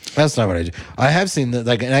youths. That's not what I do. I have seen that,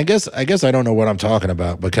 and I guess I don't know what I'm talking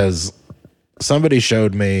about because somebody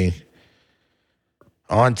showed me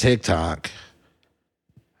on TikTok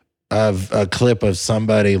of a clip of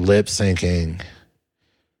somebody lip syncing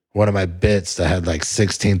one of my bits that had like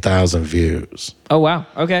 16,000 views. Oh, wow.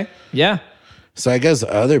 Okay. Yeah. So I guess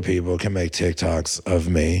other people can make TikToks of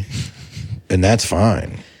me, and that's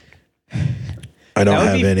fine. I don't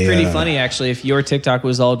have any. That would be pretty funny, actually, if your TikTok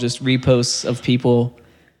was all just reposts of people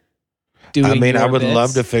doing. I mean, I would bits.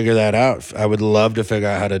 love to figure that out. I would love to figure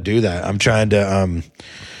out how to do that. I'm trying to.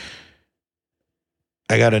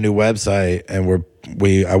 I got a new website, and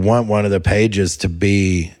I want one of the pages to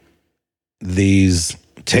be these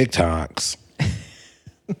TikToks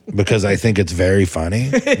because I think it's very funny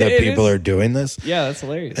that people are doing this. Yeah, that's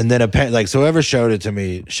hilarious. And then so whoever showed it to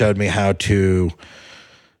me showed me how to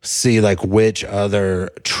see like which other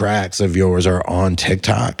tracks of yours are on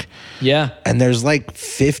TikTok. Yeah. And there's like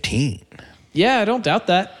 15. Yeah, I don't doubt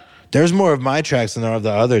that. There's more of my tracks than there are of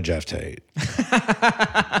the other Geoff Tate.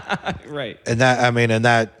 Right. And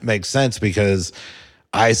that makes sense because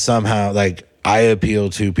I somehow I appeal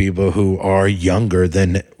to people who are younger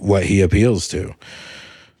than what he appeals to.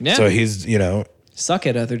 Yeah. So he's, suck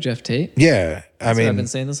it, other Geoff Tate. Yeah. That's what I've been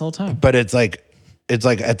saying this whole time. But it's like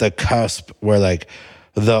at the cusp where like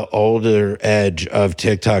the older edge of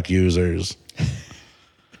TikTok users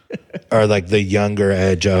are like the younger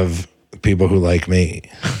edge of people who like me.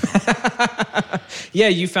 Yeah,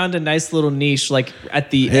 you found a nice little niche like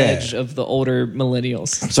at the edge of the older millennials.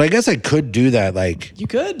 So I guess I could do that. Like you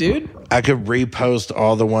could, dude. I could repost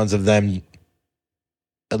all the ones of them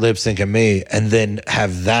lip syncing me and then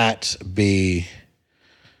have that be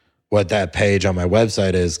what that page on my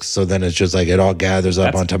website is. So then it's just like it all gathers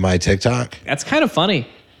up onto my TikTok. That's kind of funny.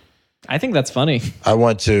 I think that's funny. I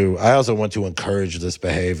also want to encourage this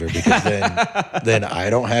behavior because then I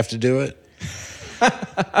don't have to do it.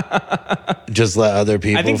 Just let other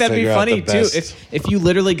people. I think that'd be funny too. If you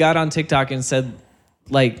literally got on TikTok and said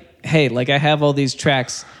like, hey, like I have all these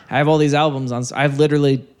tracks, I have all these albums I have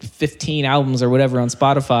literally 15 albums or whatever on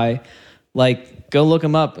Spotify. Like, go look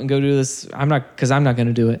them up and go do this. I'm not going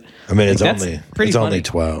to do it. I mean, like, it's only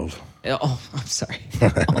 12. Oh, I'm sorry.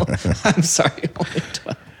 I'm sorry. Only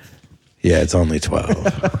 12. Yeah, it's only 12.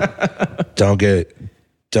 Don't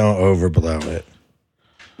overblow it.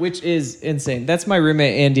 Which is insane. That's my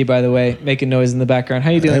roommate Andy, by the way, making noise in the background.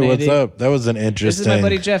 How you doing, Hey, what's Andy? up? That was an interesting. This is my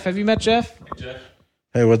buddy Geoff. Have you met Geoff? Hey, Geoff.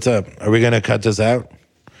 Hey, what's up? Are we gonna cut this out?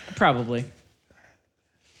 Probably.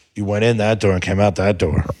 You went in that door and came out that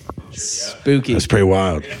door. Spooky. That's pretty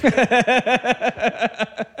wild. Just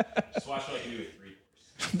watch like you do with 3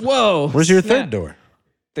 doors. Whoa. Where's your snap. third door?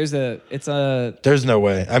 There's no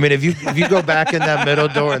way. I mean, if you go back in that middle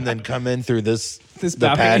door and then come in through the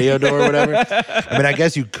balcony. patio door or whatever. I mean, I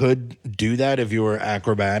guess you could do that if you were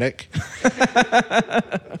acrobatic.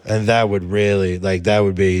 And that would really, like, that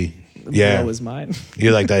would be, yeah. That was mine.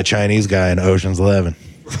 You're like that Chinese guy in Ocean's 11.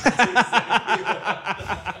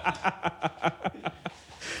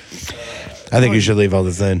 I think you should leave all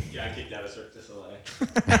this in. Yeah, I kicked out of Cirque du Soleil.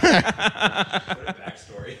 What a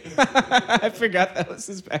backstory. I forgot that was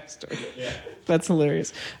his backstory. Yeah. That's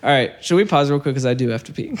hilarious. All right. Should we pause real quick because I do have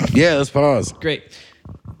to pee? Yeah, let's pause. Great.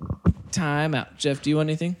 Time out. Geoff, do you want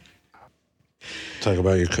anything? Talk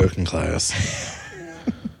about your cooking class.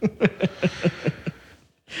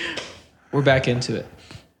 We're back into it.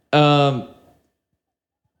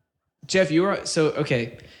 Geoff, you were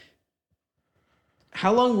okay.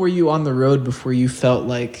 How long were you on the road before you felt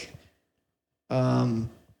like, I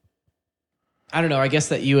don't know, I guess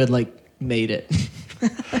that you had like made it?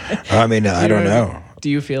 I mean, I don't know. Do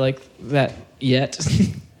you feel like that yet?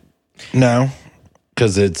 No,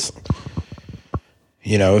 because it's,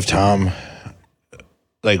 if Tom's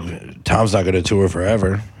not going to tour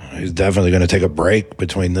forever. He's definitely going to take a break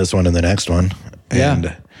between this one and the next one. Yeah.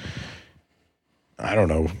 And I don't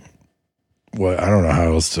know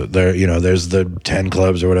how else to, there's the 10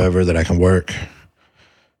 clubs or whatever that I can work.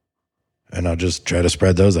 And I'll just try to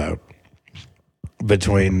spread those out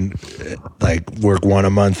between, like, work one a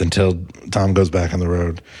month until Tom goes back on the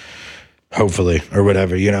road, hopefully, or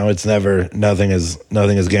whatever. It's nothing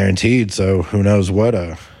is guaranteed. So who knows what,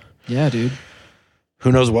 yeah, dude.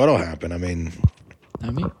 who knows what'll happen. I mean,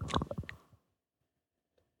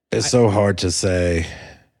 it's so hard to say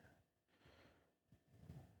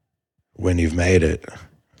when you've made it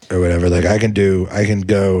or whatever. Like, I can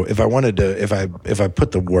go if I wanted to, if I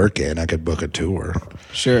put the work in, I could book a tour.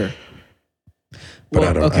 Sure. But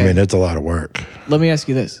I don't, okay. I mean, it's a lot of work. Let me ask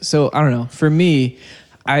you this. So I don't know, for me,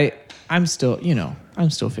 I'm still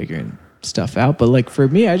figuring stuff out, but like for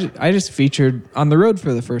me, I just featured on the road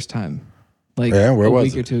for the first time. Like, yeah, where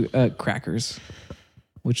was week or two, Crackers,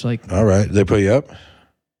 which, like, all right, they put you up?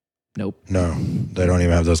 Nope. No, they don't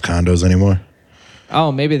even have those condos anymore.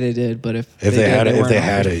 Oh, maybe they did, but if they had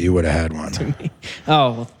it, you would have had one.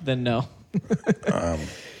 Oh, well, then no.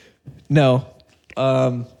 No.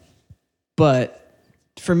 But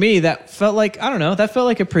for me, that felt like, I don't know, that felt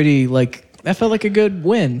like a pretty, like, that felt like a good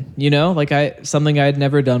win, like something I had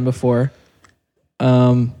never done before.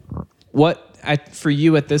 For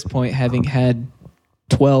you at this point, having had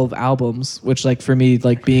 12 albums, which, like, for me,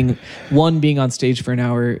 like, being on stage for an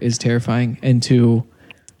hour is terrifying, and 2,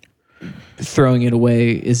 throwing it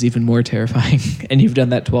away is even more terrifying. And you've done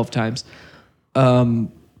that 12 times.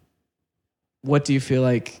 What do you feel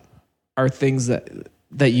like are things that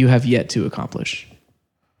you have yet to accomplish?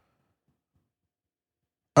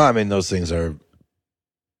 I mean, those things are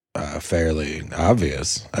fairly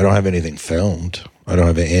obvious. I don't have anything filmed. I don't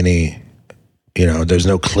have any, there's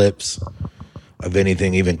no clips of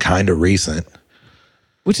anything even kind of recent.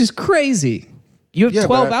 Which is crazy. You have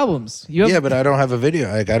 12 albums. But I don't have a video.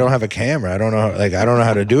 Like, I don't have a camera. I don't know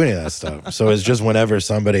how to do any of that stuff. So it's just whenever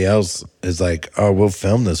somebody else is like, "Oh, we'll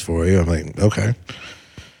film this for you," I'm like, "Okay."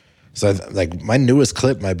 So like, my newest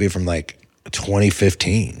clip might be from like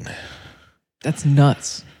 2015. That's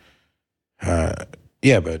nuts.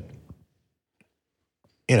 Yeah, but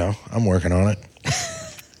I'm working on it.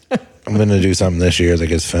 I'm gonna do something this year that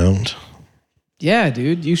gets filmed. Yeah,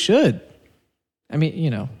 dude, you should. I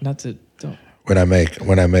mean, not to don't. When I make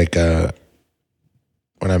the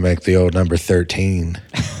old number 13.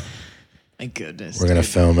 My goodness. We're gonna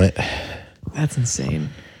film it. That's insane.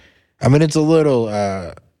 I mean, it's a little.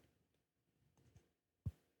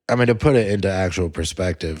 To put it into actual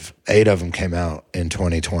perspective, 8 of them came out in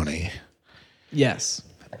 2020. Yes.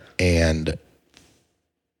 And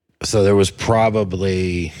so there was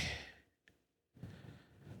probably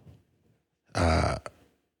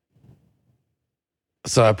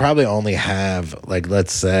so I probably only have, like,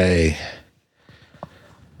 let's say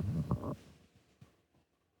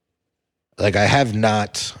like I have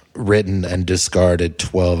not written and discarded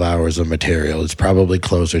 12 hours of material. It's probably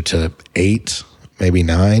closer to 8, maybe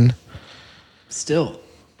 9. Still.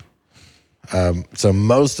 So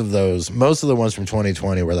most of the ones from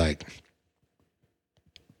 2020 were like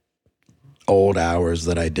old hours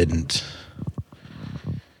that I didn't,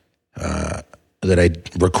 that I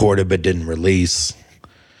recorded but didn't release,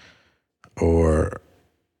 or,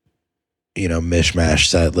 mishmash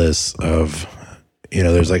set lists of,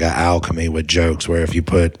 there's like an alchemy with jokes where if you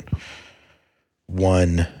put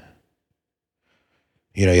one,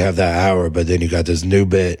 you have that hour, but then you got this new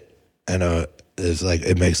bit and it's like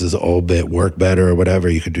it makes this old bit work better or whatever.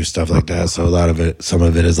 You could do stuff like that. So some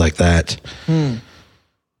of it is like that.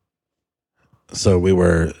 So we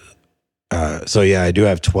were, I do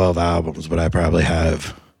have 12 albums, but I probably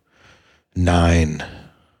have 9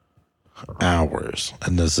 hours.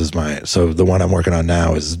 And this is so the one I'm working on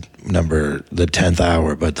now is the 10th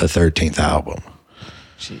hour, but the 13th album.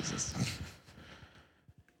 Jesus.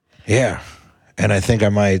 Yeah. And I think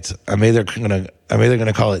I'm either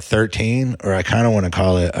gonna call it 13, or I kind of want to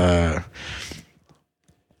call it,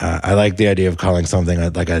 I like the idea of calling something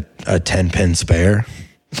like a 10-pin spare.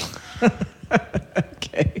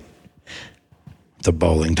 Okay. It's a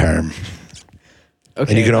bowling term.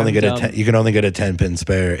 Okay. And you can only get a 10-pin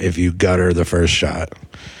spare if you gutter the first shot.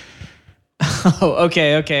 Oh,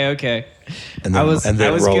 okay. And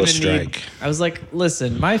then, roll a strike. I was like,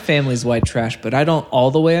 listen, my family's white trash, but I don't all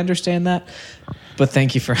the way understand that. But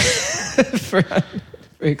thank you for for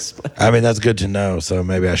explaining. I mean, that's good to know. So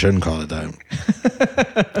maybe I shouldn't call it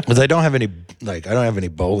that, because I don't have any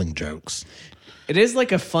bowling jokes. It is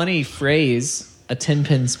like a funny phrase. A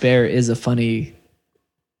 10-pin spare is a funny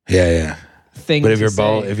thing. But if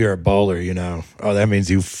say. if you're a bowler, that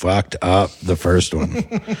means you fucked up the first one.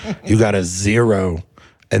 You got a 0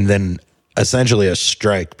 and then essentially a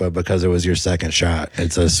strike, but because it was your second shot,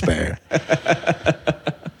 it's a spare.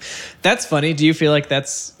 That's funny. Do you feel like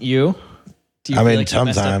that's you? Do you feel like you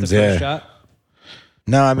messed up the first shot?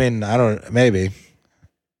 No, I mean, I don't. Maybe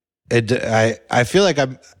I feel like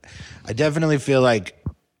I definitely feel like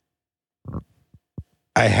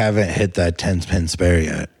I haven't hit that 10-pin spare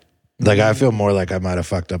yet. Like, I feel more like I might have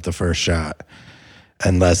fucked up the first shot,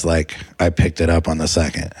 unless like I picked it up on the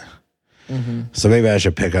second. Mm-hmm. So maybe I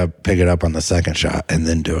should pick it up on the second shot and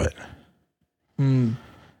then do it.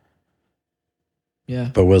 Yeah,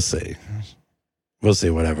 but we'll see. We'll see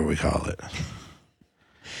whatever we call it.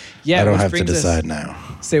 Yeah, I don't have to decide now.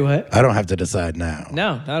 Say what? I don't have to decide now.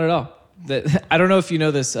 No, not at all. I don't know if you know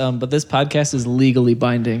this, but this podcast is legally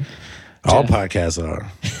binding. All podcasts are.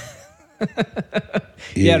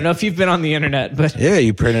 Yeah, I don't know if you've been on the internet, but yeah,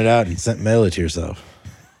 you print it out and mail it to yourself.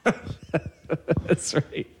 That's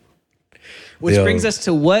right. Which brings us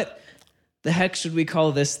to what the heck should we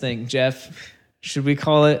call this thing, Geoff? Should we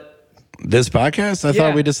call it this podcast? I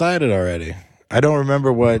thought we decided already. I don't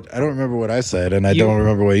remember what I said, and I don't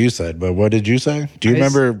remember what you said. But what did you say? Do you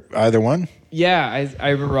remember either one? Yeah, I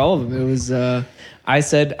remember all of them. It was I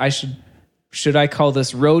said should I call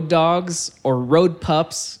this Road Dogs or Road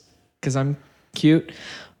Pups because I'm cute,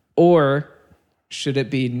 or should it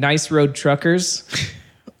be Nice Road Truckers,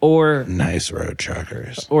 or Nice Road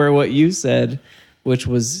Truckers, or what you said, which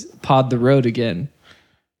was Pod the Road Again.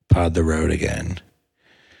 Pod the Road Again,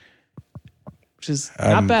 which is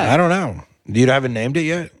not bad. I don't know. You haven't named it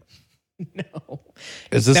yet? No.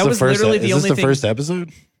 Is this the first? Is this the first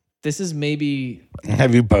episode? This is maybe.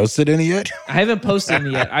 Have you posted any yet? I haven't posted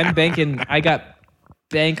any yet. I'm banking. I got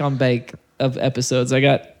bank on bank of episodes. I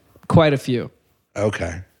got quite a few.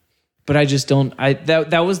 Okay. But I just don't.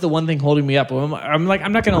 That was the one thing holding me up. I'm like,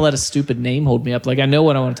 I'm not going to let a stupid name hold me up. Like, I know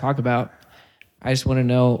what I want to talk about. I just want to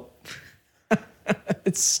know.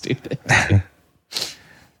 It's stupid.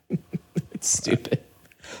 It's stupid.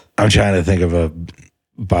 I'm trying to think of a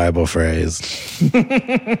Bible phrase.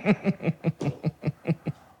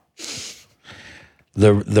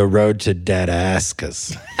 The road to dead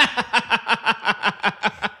asses.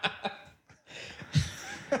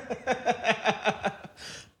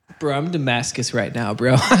 Bro, I'm Damascus right now,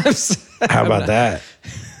 bro. How about that?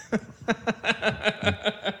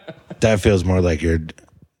 That feels more like you're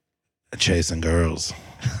chasing girls.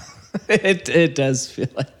 It does feel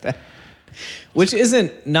like that. Which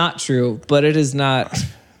isn't not true, but it is not.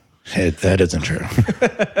 That isn't true.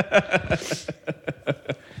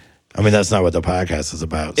 I mean, that's not what the podcast is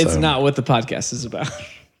about. It's not what the podcast is about.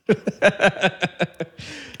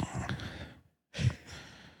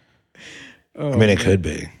 I mean, it could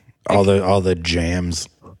be. All the jams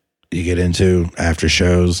you get into after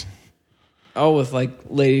shows. Oh, with like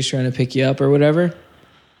ladies trying to pick you up or whatever?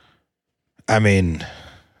 I mean,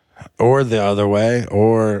 or the other way,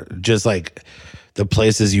 or just like the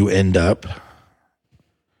places you end up.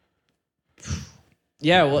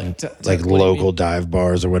 Yeah, well, Like local dive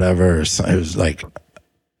bars or whatever. Or it was like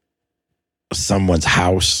someone's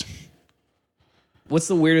house. What's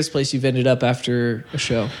the weirdest place you've ended up after a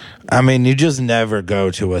show? I mean, you just never go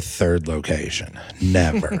to a third location.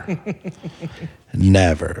 Never.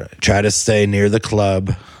 Never. Try to stay near the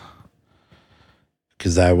club,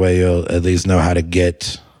 because that way you'll at least know how to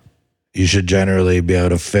get. You should generally be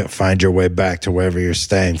able to find your way back to wherever you're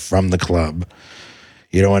staying from the club.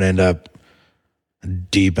 You don't want to end up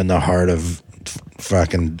deep in the heart of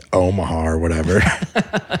fucking Omaha or whatever.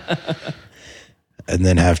 And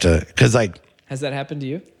then have to, because like, has that happened to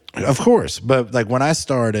you? Of course. But like when I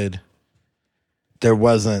started, there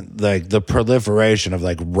wasn't like the proliferation of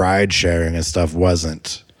like ride sharing and stuff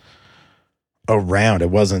wasn't around. It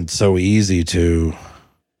wasn't so easy to,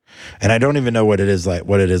 and I don't even know what it is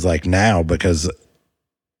like now, because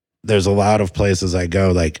there's a lot of places I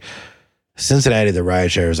go, like Cincinnati, the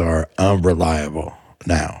ride shares are unreliable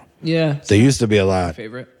now. Yeah. They used to be a lot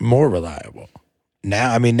more reliable.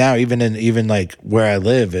 Now, I mean, now even like where I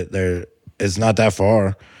live, it's not that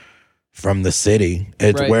far from the city.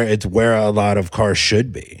 It's where a lot of cars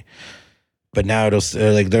should be. But now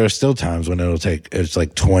like there are still times when it's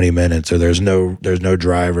like 20 minutes, or there's no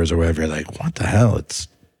drivers or whatever. You're like, what the hell? It's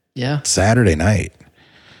Saturday night.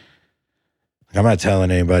 I'm not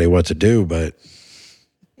telling anybody what to do, but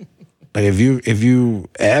like if you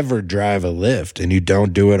ever drive a Lyft and you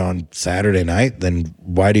don't do it on Saturday night, then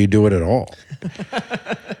why do you do it at all?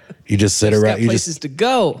 You just sit around. Got places to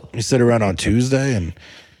go. You sit around on Tuesday and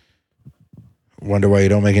wonder why you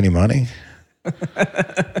don't make any money.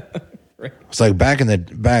 Right. It's like back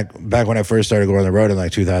when I first started going on the road in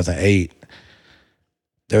like 2008.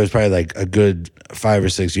 There was probably like a good 5 or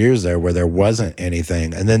 6 years there where there wasn't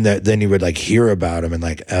anything, and then you would like hear about them in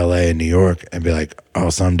like L.A. and New York and be like, oh,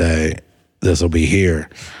 someday this will be here.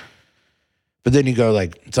 But then you go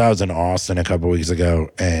like, so I was in Austin a couple weeks ago,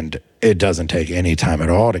 and it doesn't take any time at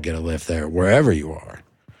all to get a Lyft there, wherever you are.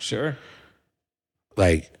 Sure.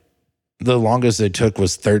 Like the longest it took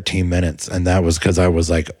was 13 minutes, and that was because I was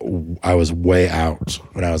way out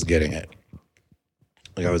when I was getting it.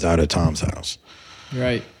 Like I was out at Tom's house.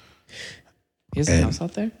 Right. He has a house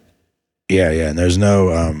out there? Yeah, and there's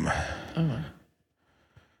no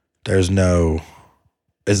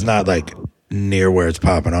it's not like near where it's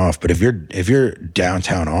popping off, but if you're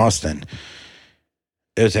downtown Austin,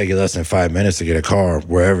 it'll take you less than 5 minutes to get a car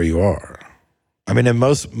wherever you are. I mean, in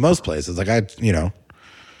most places, like there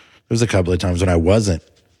was a couple of times when I wasn't,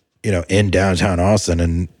 in downtown Austin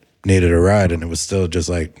and needed a ride, and it was still just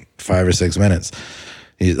like 5 or 6 minutes.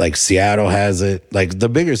 Like Seattle has it. Like the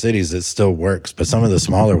bigger cities, it still works, but some of the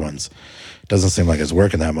smaller ones, it doesn't seem like it's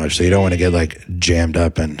working that much. So you don't want to get like jammed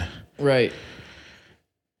up and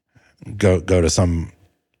go to some.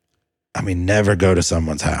 I mean, never go to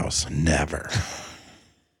someone's house. Never.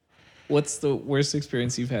 What's the worst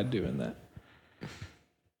experience you've had doing that,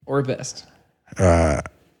 or best? I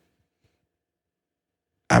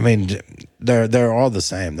mean, they're all the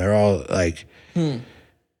same. They're all like.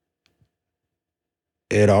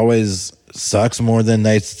 It always sucks more than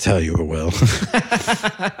they tell you it will.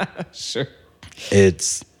 Sure.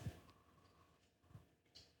 It's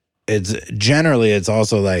generally, it's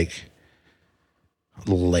also like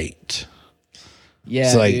late. Yeah.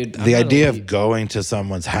 So like dude, the idea of going to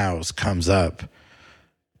someone's house comes up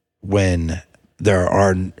when there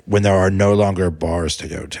are no longer bars to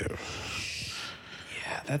go to.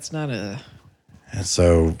 Yeah, that's not a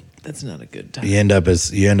good time. You end up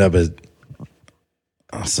at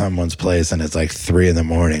someone's place, and it's like 3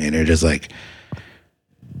 a.m, and you're just like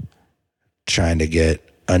trying to get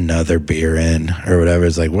another beer in or whatever.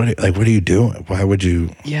 It's like what are you doing? Why would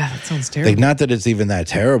you? Yeah, that sounds terrible. Like, not that it's even that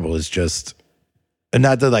terrible. It's just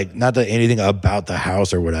not that anything about the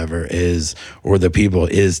house or whatever is, or the people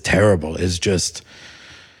is terrible. It's just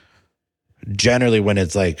generally when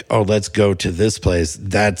it's like, oh, let's go to this place.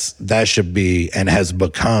 That should be and has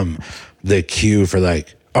become the cue for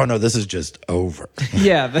like, oh no, this is just over.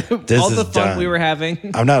 Yeah, all the fun done. We were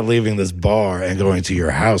having. I'm not leaving this bar and going to your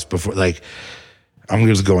house before. Like, I'm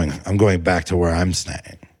going back to where I'm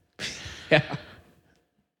staying. Yeah.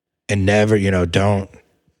 And never, don't.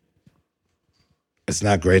 It's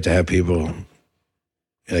not great to have people.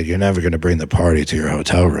 Like, you're never going to bring the party to your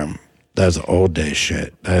hotel room. That's old day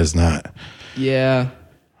shit. That is not. Yeah.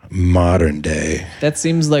 Modern day. That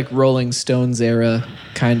seems like Rolling Stones era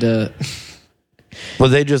kind of. Well,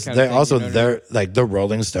 they're like the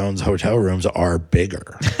Rolling Stones hotel rooms are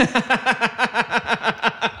bigger.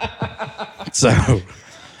 So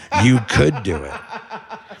you could do it.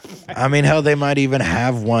 I mean, hell, they might even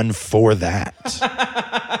have one for that.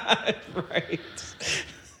 Right.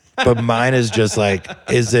 But mine is just like,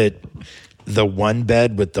 is it the one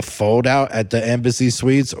bed with the fold out at the Embassy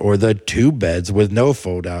Suites or the two beds with no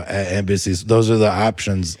fold out at Embassy? Those are the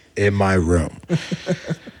options in my room.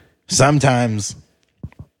 Sometimes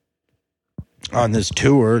on this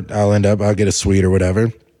tour, I'll get a suite or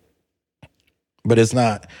whatever. But it's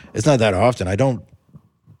not that often.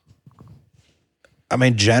 I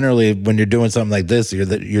mean, generally, when you're doing something like this,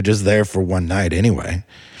 you're just there for one night anyway.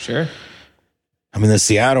 Sure. I mean,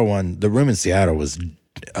 the room in Seattle was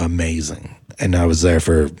amazing. And I was there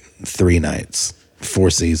for 3 nights, 4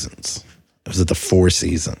 seasons. I was at the 4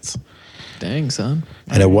 seasons. Dang, son.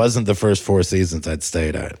 And it wasn't the first 4 seasons I'd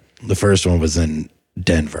stayed at. The first one was in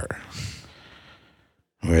Denver.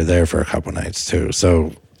 We were there for a couple nights, too.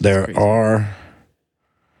 So there are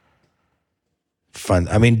fun.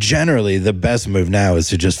 I mean, generally, the best move now is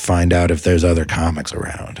to just find out if there's other comics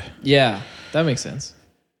around. Yeah, that makes sense.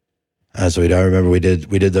 So I remember we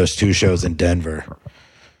did those 2 shows in Denver,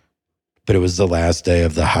 but it was the last day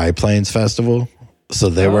of the High Plains Festival, so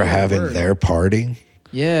they were having their party.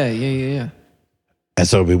 Yeah. And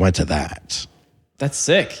so we went to that. That's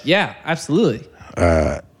sick. Yeah, absolutely.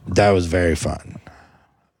 That was very fun.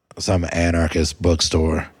 Some anarchist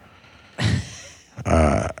bookstore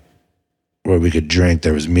where we could drink.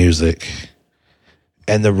 There was music,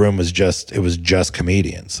 and the room was just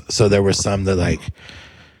comedians. So there were some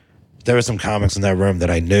some comics in that room that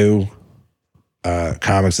I knew,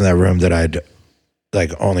 comics in that room that I'd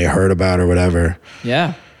like only heard about or whatever.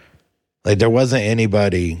 Yeah. Like there wasn't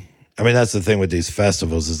anybody. I mean, that's the thing with these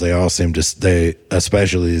festivals is they all seem to,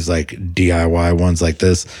 especially these like DIY ones like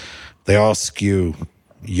this, they all skew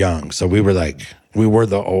young. So we were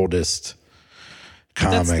the oldest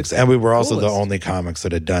comics, and we were also the only comics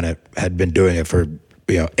that had been doing it for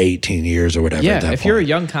 18 years or whatever. Yeah, at that if point. you're a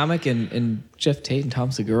young comic and Geoff Tate and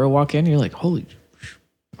Tom Segura walk in, you're like, holy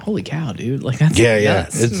cow, dude! Like that's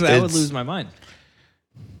nuts. I would lose my mind.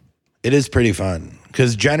 It is pretty fun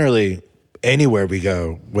because generally anywhere we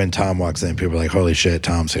go, when Tom walks in, people are like, holy shit,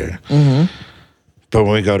 Tom's here. Mm-hmm. But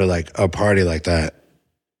when we go to like a party like that,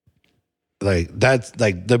 like that's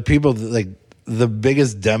like the people like the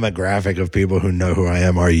biggest demographic of people who know who I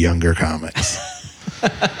am are younger comics.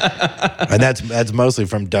 And that's mostly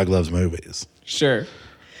from Doug Loves Movies. Sure.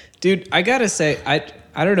 Dude, I gotta say,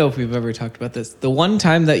 I don't know if we've ever talked about this. The one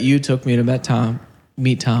time that you took me to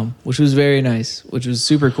meet Tom, which was very nice, which was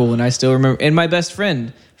super cool, and I still remember. And my best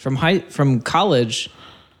friend from college,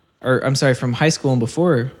 from high school and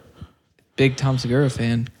before, big Tom Segura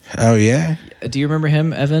fan. Oh yeah. Do you remember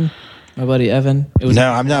him, Evan? My buddy Evan.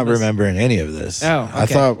 No, I'm not remembering any of this. Oh,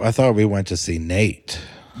 okay. I thought we went to see Nate.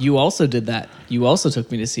 You also did that. You also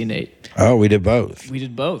took me to see Nate. Oh, we did both. We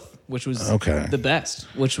did both, which was the best.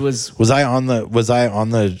 Which was I on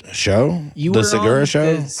the show? You the were Segura on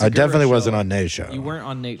show? the Segura I definitely show. wasn't on Nate's show. You weren't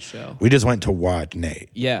on Nate's show. We just went to watch Nate.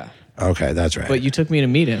 Yeah. Okay, that's right. But you took me to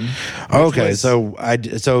meet him. Okay, so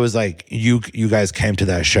it was like you guys came to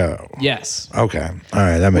that show. Yes. Okay. All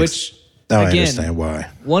right, that makes now I understand why.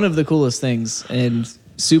 One of the coolest things, and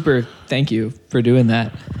super thank you for doing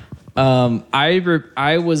that.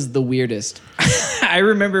 I was the weirdest. I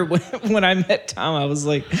remember when I met Tom, I was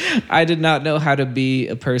like, I did not know how to be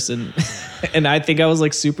a person. And I think I was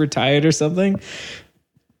like super tired or something.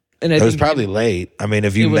 And it was probably late. I mean,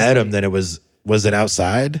 if you met him, then was it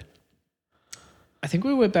outside? I think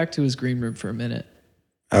we went back to his green room for a minute.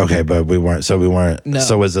 Okay, but we weren't. No.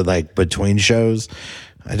 So was it like between shows?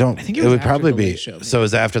 I think it would probably be. Show, so it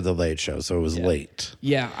was after the late show. So it was late.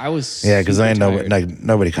 Yeah, I was. Yeah, because I know like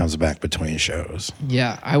nobody comes back between shows.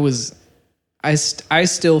 Yeah, I was. I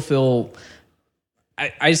still feel.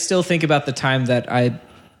 I still think about the time that I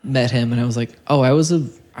met him, and I was like, oh, I was a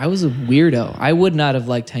weirdo. I would not have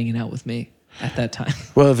liked hanging out with me at that time.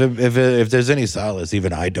 Well, if there's any solace,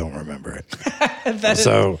 even I don't remember it.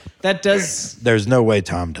 That does. There's no way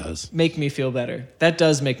Tom does. Make me feel better. That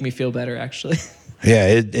does make me feel better, actually. Yeah,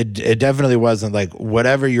 it definitely wasn't like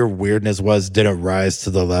whatever your weirdness was didn't rise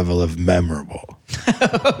to the level of memorable.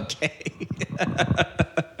 Okay.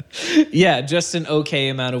 Yeah, just an okay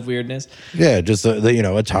amount of weirdness. Yeah, just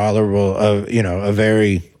a tolerable, a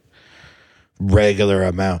very regular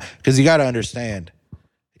amount. Because you got to understand,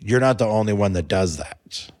 you're not the only one that does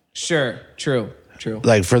that. Sure, true.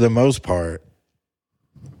 Like for the most part,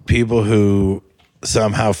 people who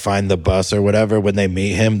somehow find the bus or whatever when they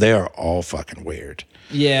meet him, they are all fucking weird.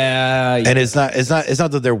 Yeah. And it's not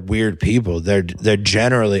that they're weird people. They're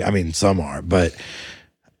generally, I mean, some are, but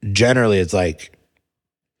generally it's like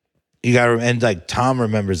you got to, and like Tom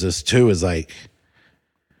remembers this too, is like,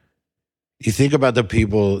 you think about the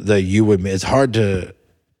people that you would, it's hard to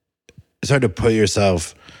put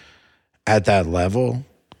yourself at that level,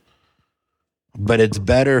 but it's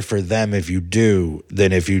better for them if you do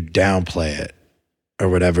than if you downplay it or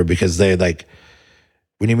whatever, because they like,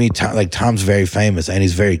 when you meet Tom, like Tom's very famous and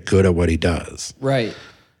he's very good at what he does. Right.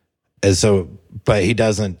 And so, but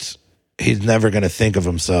he's never going to think of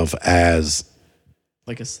himself as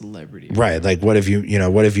like a celebrity. Right. Like what if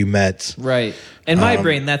you met. Right. In my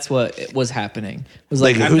brain, that's what was happening. It was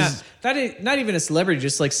like, I'm not even a celebrity,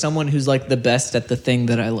 just like someone who's like the best at the thing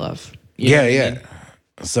that I love. You know what I mean?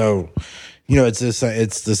 So,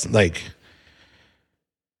 it's this like,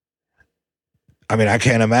 I mean, I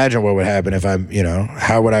can't imagine what would happen if I'm,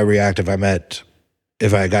 how would I react if I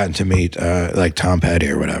had gotten to meet like Tom Petty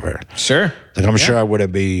or whatever. Sure. Like I'm sure I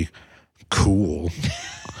wouldn't be cool.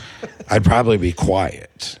 I'd probably be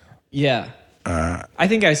quiet. Yeah. I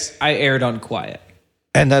think I aired on quiet.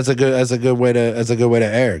 And that's a good way to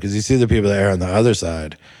err, because you see the people that err on the other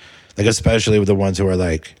side, like especially with the ones who are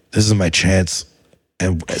like, this is my chance,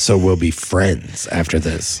 and so we'll be friends after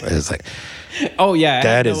this. And it's like, oh yeah,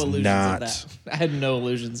 that is not. I had no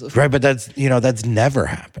illusions of right, but that's never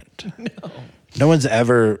happened. No one's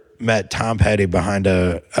ever met Tom Petty behind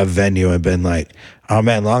a venue and been like, oh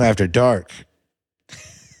man, Long After Dark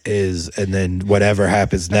is, and then whatever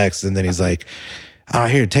happens next, and then he's like, oh,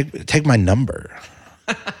 here, take my number.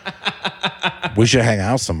 We should hang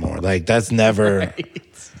out some more. Like that's never. Right.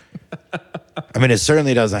 I mean, it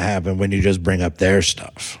certainly doesn't happen when you just bring up their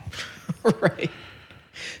stuff. Right.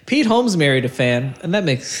 Pete Holmes married a fan, and that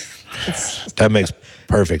makes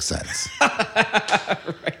perfect sense.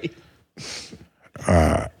 Right.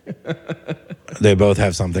 They both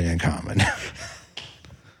have something in common.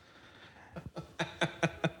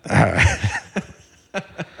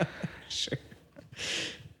 Sure.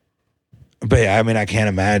 But yeah, I mean, I can't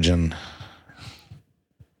imagine.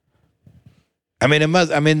 I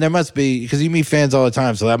mean, there must be, because you meet fans all the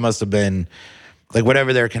time, so that must have been like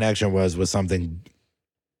whatever their connection was something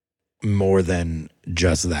more than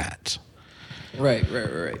just that. Right.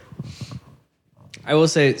 I will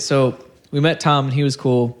say, so we met Tom and he was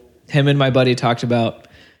cool. Him and my buddy talked about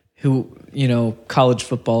college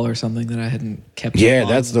football or something that I hadn't kept. Yeah,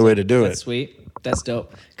 that's the way to do it. That's sweet. That's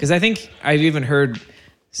dope. Because I think I've even heard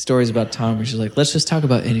stories about Tom where she's like, let's just talk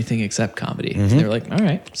about anything except comedy. Mm-hmm. They're like, all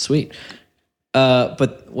right, sweet.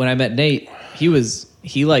 But when I met Nate, he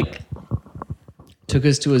like took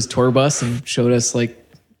us to his tour bus and showed us like,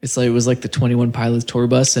 it was like the 21 Pilots tour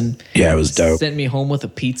bus, and yeah, it was dope. Sent me home with a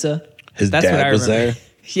pizza. His dad was there.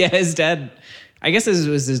 Yeah, his dad. I guess it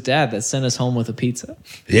was his dad that sent us home with a pizza.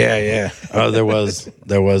 Yeah. Oh, there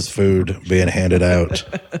was food being handed out.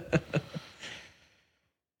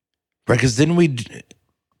 Right, because didn't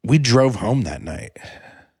we drove home that night?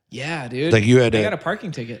 Yeah, dude. Like I got a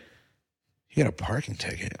parking ticket. You got a parking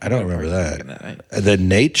ticket? I don't remember that. Night. The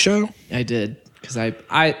Nate show? I did. Because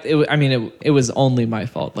it was only my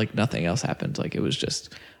fault. Like nothing else happened. Like it was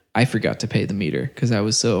just, I forgot to pay the meter because I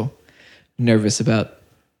was so nervous about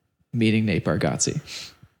meeting Nate Bargatze.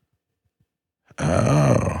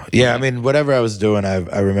 Oh, yeah. I mean, whatever I was doing,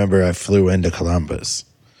 I remember I flew into Columbus.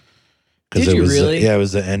 Did you really? Yeah, it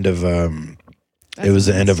was the end of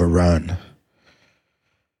the end of a run.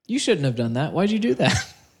 You shouldn't have done that. Why'd you do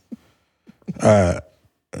that?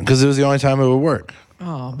 Because it was the only time it would work.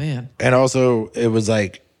 Oh man! And also, it was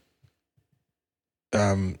like,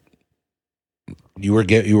 you were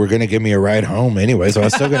gonna give me a ride home anyway, so I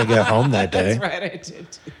was still gonna get home that day. That's right, I did.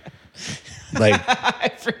 Like,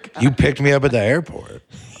 I forgot. You picked me up at the airport.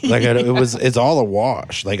 Like it's all a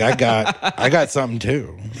wash. Like I got something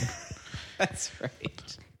too. That's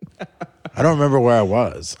right. I don't remember where I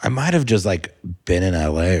was. I might have just like been in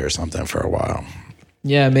LA or something for a while.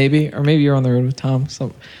 Yeah, maybe, or maybe you're on the road with Tom.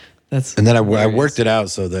 So that's. And then I worked it out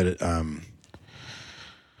so that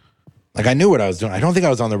like I knew what I was doing. I don't think I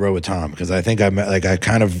was on the road with Tom because I think I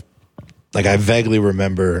vaguely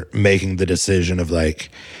remember making the decision of like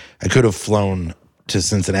I could have flown to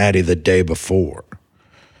Cincinnati the day before,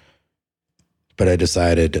 but I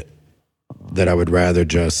decided that I would rather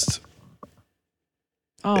just.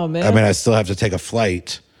 Oh man! I mean, I still have to take a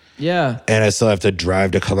flight. Yeah. And I still have to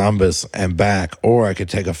drive to Columbus and back, or I could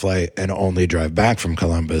take a flight and only drive back from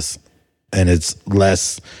Columbus, and it's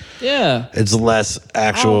less. Yeah. It's less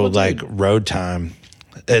actual road time.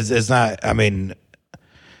 It's not. I mean,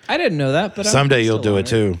 I didn't know that, but someday you'll do it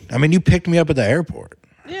too. I mean, you picked me up at the airport.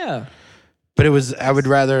 Yeah. But it was. I'd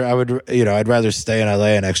rather stay in LA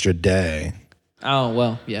an extra day. Oh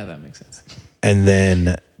well, yeah, that makes sense. And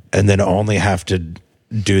then only have to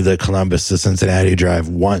do the Columbus to Cincinnati drive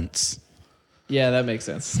once Yeah, that makes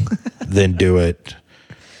sense. than do it.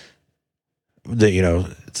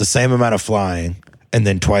 It's the same amount of flying and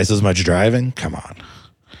then twice as much driving. Come on.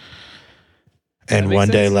 And one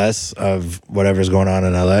day less of whatever's going on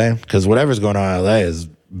in LA, because whatever's going on in LA is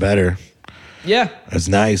better. Yeah. It's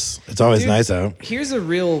nice. It's always nice out. Here's a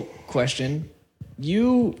real question.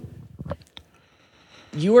 You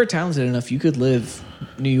are talented enough. You could live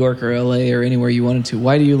New York or LA or anywhere you wanted to.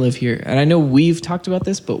 Why do you live here? And I know we've talked about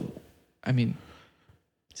this, but I mean,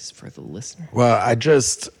 just for the listener. Well, I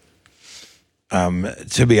just,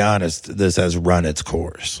 to be honest, this has run its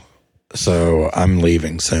course. So I'm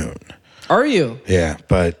leaving soon. Are you? Yeah,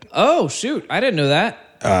 but Oh, shoot. I didn't know that.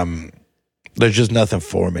 there's just nothing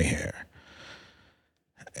for me here.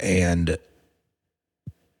 And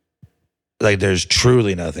like, there's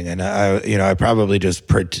truly nothing. And I probably just,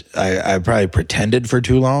 I probably pretended for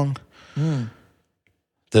too long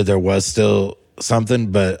that there was still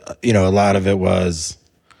something, but a lot of it was,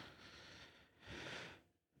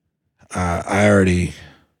 I already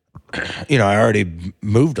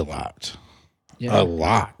moved a lot. Yeah. A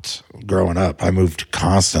lot growing up. I moved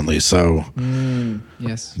constantly. So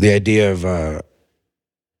Yes. the idea of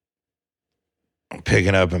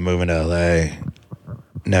picking up and moving to LA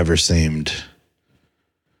never seemed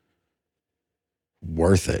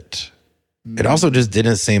worth it. It also just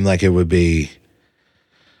didn't seem like it would be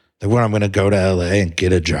like, when I'm going to go to LA and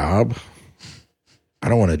get a job. I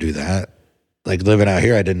don't want to do that. Like, living out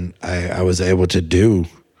here, I was able to do.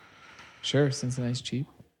 Sure. Cincinnati's cheap.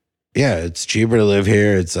 Yeah, it's cheaper to live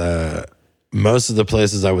here. It's most of the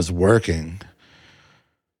places I was working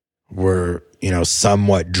were,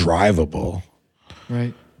 somewhat drivable.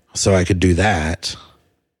 Right. So I could do that.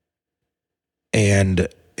 And,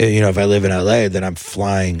 if I live in LA, then I'm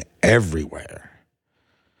flying everywhere.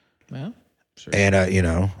 Well, sure.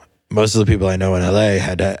 And, most of the people I know in LA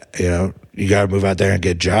had to, you got to move out there and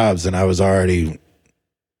get jobs. And I was already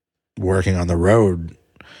working on the road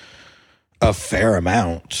a fair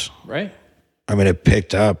amount. Right. I mean, it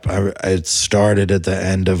picked up. It started at the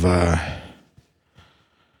end of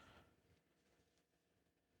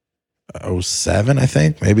 07, I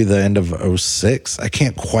think. Maybe the end of 06. I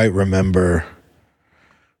can't quite remember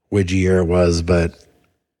which year it was, but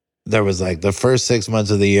there was like the first 6 months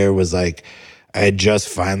of the year was like I had just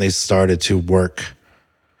finally started to work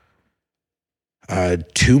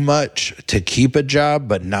too much to keep a job,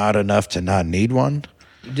 but not enough to not need one.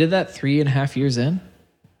 You did that 3.5 years in?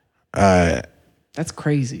 That's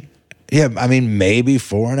crazy. Yeah, I mean, maybe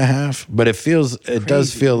 4.5, but it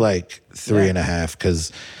does feel like 3.5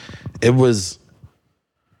 because it was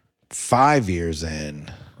 5 years in.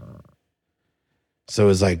 So it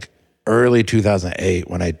was like early 2008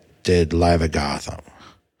 when I did Live at Gotham.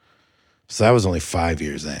 So that was only 5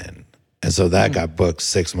 years in. And so that got booked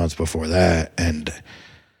 6 months before that. And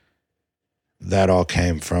that all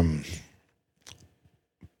came from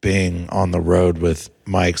being on the road with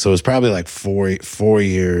Mike. So it was probably like 4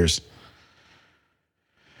 years.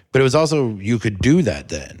 But it was also, you could do that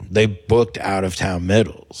then. They booked out of town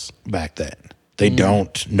middles back then. They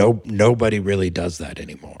don't. Nobody really does that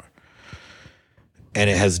anymore. And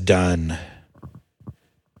it has done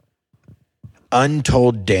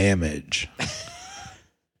untold damage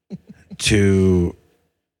to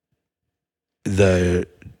to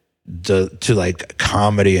like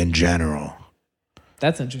comedy in general.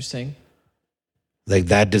 That's interesting. Like,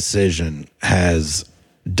 that decision has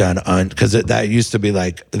done because that used to be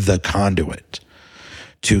like the conduit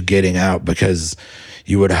to getting out, because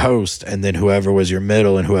you would host and then whoever was your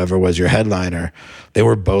middle and whoever was your headliner, they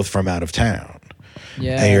were both from out of town.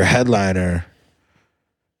 Yeah. And your headliner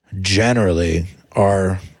generally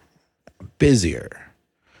are busier.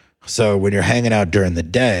 So when you're hanging out during the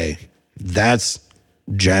day, that's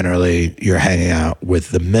generally you're hanging out with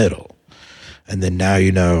the middle. And then now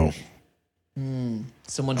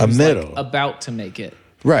Someone a who's middle. like about to make it.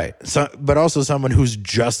 Right. So, but also someone who's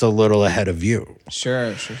just a little ahead of you.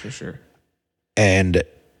 Sure. And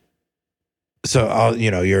so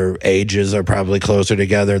your ages are probably closer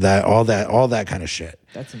together, all that kind of shit.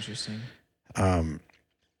 That's interesting. And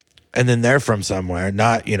then they're from somewhere.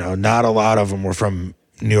 Not a lot of them were from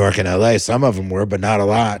New York and LA. Some of them were, but not a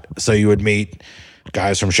lot. So you would meet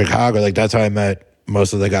guys from Chicago. Like, that's how I met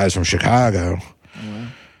most of the guys from Chicago. Oh,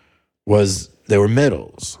 wow. They were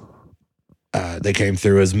middles. They came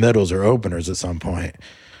through as middles or openers at some point.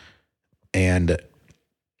 And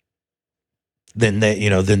then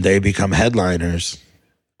they become headliners,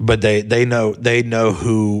 but they know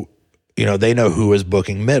who is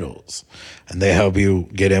booking middles, and they help you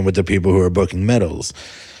get in with the people who are booking middles.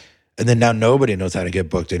 And then now nobody knows how to get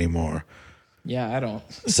booked anymore. Yeah, I don't.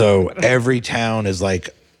 So every town is like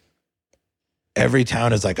a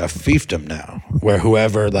fiefdom now, where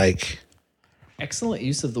whoever like. Excellent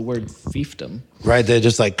use of the word fiefdom. Right, they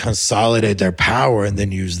just like consolidate their power and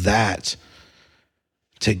then use that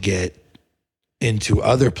to get into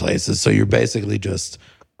other places. So you're basically just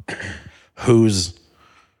who's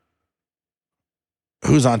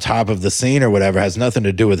on top of the scene or whatever has nothing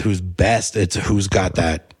to do with who's best. It's who's got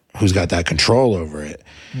that control over it.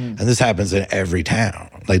 And this happens in every town.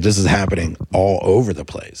 Like this is happening all over the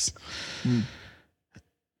place.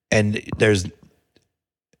 And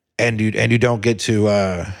you don't get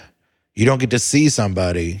to see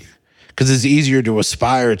somebody because it's easier to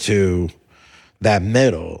aspire to that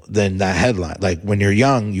middle than that headline. Like when you're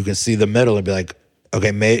young, you can see the middle and be like, okay,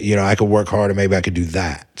 I could work harder. Maybe I could do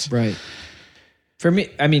that. Right. For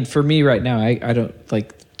me right now, I don't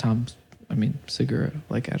like Tom's. Segura.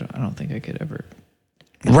 Like I don't think I could ever.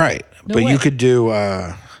 Right, No but way. you could do.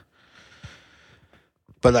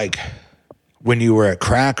 But like when you were at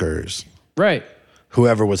Crackers, Right.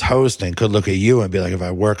 whoever was hosting could look at you and be like, if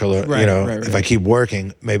I work a little, Right, if I keep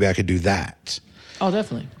working, maybe I could do that. Oh,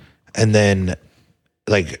 definitely. And then,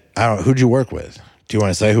 like, I don't know, who'd you work with? Do you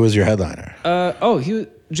want to say who was your headliner? He was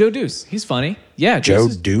Joe Deuce. He's funny. Yeah, Joe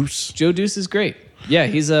Deuce? Joe Deuce is great. Yeah,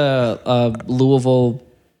 he's a Louisville,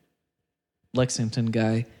 Lexington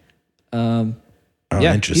guy.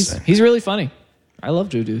 Interesting. He's really funny. I love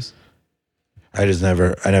Joe Deuce. I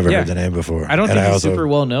never heard the name before. I don't think he's super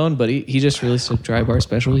well known, but he just released a dry bar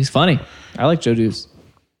special. He's funny. I like Joe Deuce.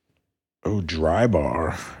 Oh, dry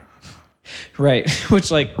bar. Right.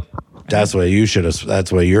 Which like That's what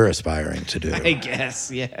you're aspiring to do. I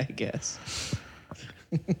guess. Yeah, I guess.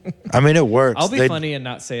 I mean, it works. I'll be funny and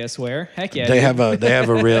not say a swear. Heck yeah. They have a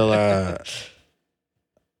real like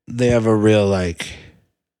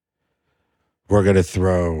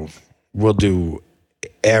we'll do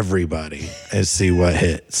everybody and see what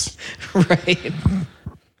hits. Right.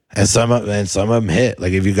 And some of them hit.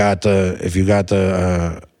 Like if you got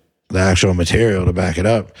the actual material to back it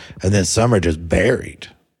up, and then some are just buried.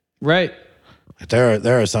 Right.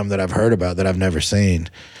 There are some that I've heard about that I've never seen.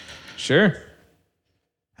 Sure.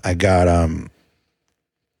 I got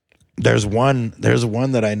there's one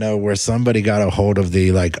that I know where somebody got a hold of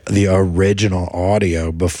the original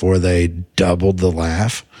audio before they doubled the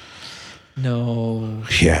laugh. No.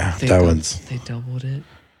 Yeah, They doubled it.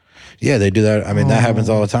 Yeah, they do that. I mean, that happens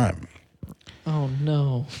all the time. Oh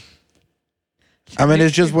no. I mean,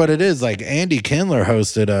 it's just what it is. Like Andy Kindler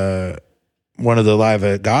hosted one of the Live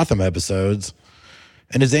at Gotham episodes,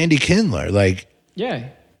 and it's Andy Kindler. Like, Yeah.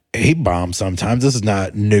 he bombs sometimes. This is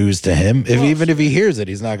not news to him. Even if he hears it,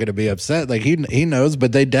 he's not going to be upset. Like he knows,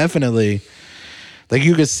 but they definitely, like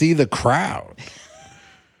you could see the crowd.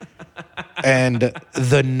 And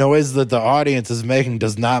the noise that the audience is making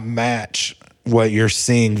does not match what you're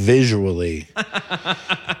seeing visually.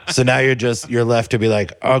 So now you're left to be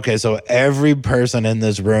like, okay, so every person in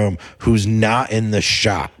this room who's not in the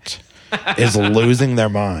shot is losing their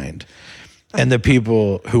mind. And the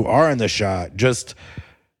people who are in the shot, just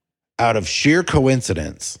out of sheer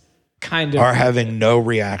coincidence, are having no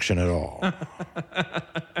reaction at all.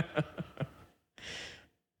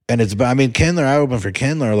 And Kindler, I opened for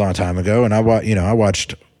Kindler a long time ago, and I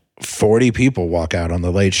watched 40 people walk out on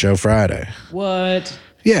the Late Show Friday. What?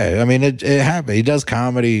 Yeah, I mean, it happened. He does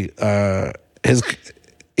comedy.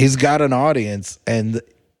 He's got an audience,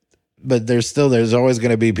 but there's always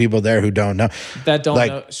going to be people there who don't know. That don't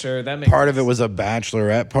like, know. Sure, that makes part sense. of it was a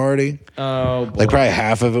bachelorette party. Oh, boy. Like probably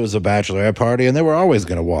half of it was a bachelorette party, and they were always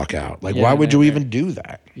going to walk out. Like, why would you even do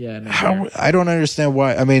that? Yeah, no, How? I don't understand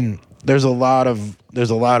why. I mean, there's a lot of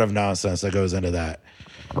nonsense that goes into that.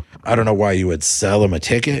 I don't know why you would sell them a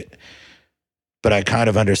ticket, but I kind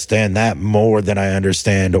of understand that more than I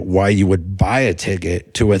understand why you would buy a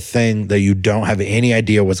ticket to a thing that you don't have any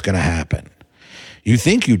idea what's going to happen. You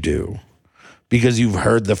think you do because you've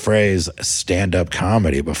heard the phrase stand-up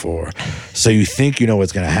comedy before. So you think you know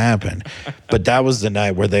what's going to happen. But that was the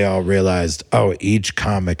night where they all realized, oh, each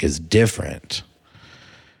comic is different.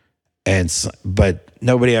 But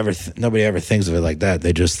nobody ever thinks of it like that.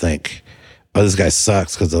 They just think, oh, this guy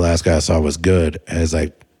sucks because the last guy I saw was good. And it's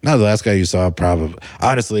like, no, the last guy you saw probably,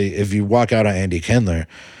 honestly, if you walk out on Andy Kindler,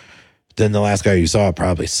 then the last guy you saw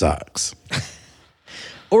probably sucks.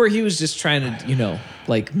 Or he was just trying to,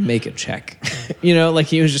 like make a check. Like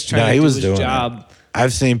he was just trying to do his job.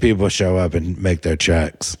 I've seen people show up and make their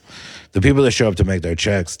checks. The people that show up to make their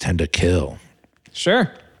checks tend to kill.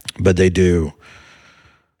 Sure. But they don't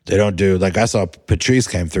do, like I saw Patrice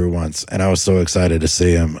came through once and I was so excited to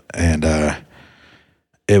see him. And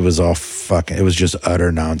it was all fucking, it was just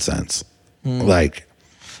utter nonsense. Like,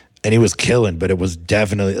 and he was killing, but it was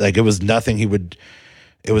definitely like, it was nothing he would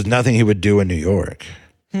do in New York.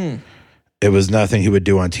 It was nothing he would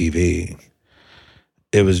do on TV.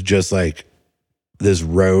 It was just like this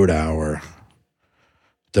road hour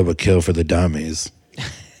that would kill for the dummies.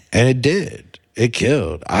 And it did. It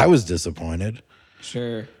killed. I was disappointed.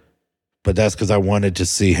 Sure. But that's because I wanted to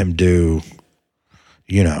see him do,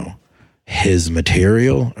 you know, his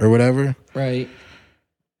material or whatever. Right.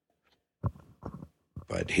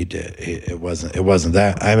 But he did. It wasn't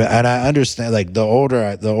that. I mean, and I understand. Like the older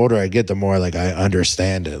I get, the more like I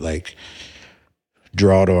understand it. Like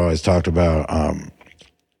Geraldo always talked about.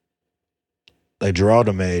 Like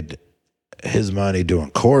Geraldo made his money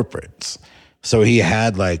doing corporates, so he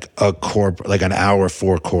had like an hour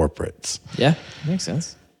for corporates. Yeah, makes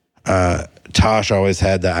sense. Tosh always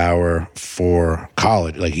had the hour for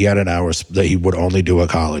college. Like he had an hour that he would only do at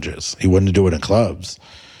colleges. He wouldn't do it in clubs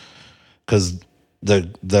because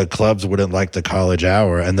the clubs wouldn't like the college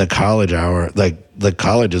hour, and the college hour, like the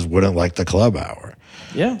colleges wouldn't like the club hour.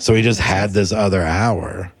 Yeah. So he just had this other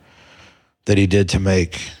hour that he did to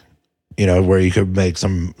make, you know, where you could make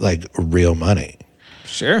some like real money.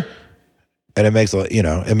 Sure. And it makes a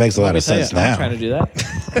lot of sense now. I'm trying to do that.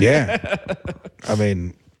 Yeah. I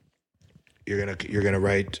mean, you're gonna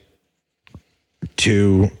write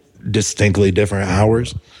 2 distinctly different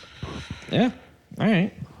hours. Yeah. All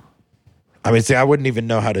right. I mean, see, I wouldn't even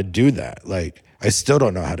know how to do that. Like, I still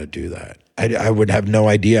don't know how to do that. I would have no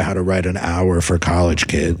idea how to write an hour for college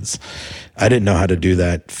kids. I didn't know how to do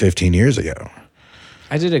that 15 years ago.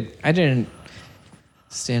 I didn't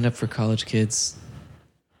stand up for college kids.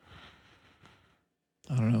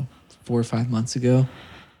 I don't know, 4 or 5 months ago,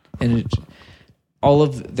 and it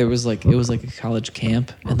was like a college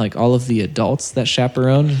camp, and like all of the adults that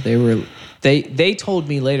chaperoned, they told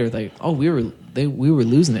me later, like, oh, we were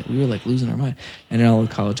losing it, we were like losing our mind, and then all the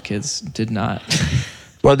college kids did not.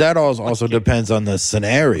 Well, that also depends on the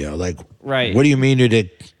scenario. Like, right? What do you mean you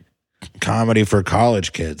did comedy for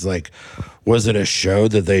college kids? Like, was it a show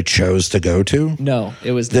that they chose to go to? No,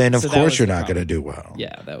 it was. Then of course you're not going to do well.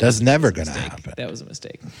 Yeah, that's never going to happen. That was a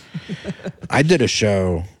mistake. I did a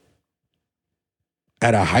show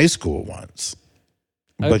at a high school once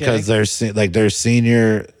because their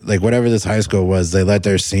senior, like whatever this high school was, they let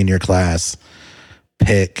their senior class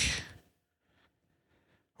pick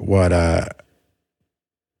what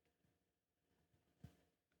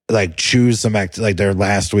like choose some like their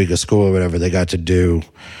last week of school or whatever. They got to do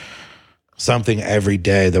something every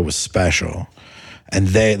day that was special, and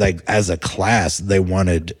they, like, as a class, they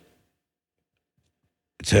wanted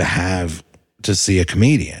to see a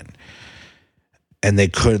comedian, and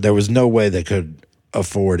there was no way they could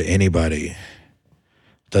afford anybody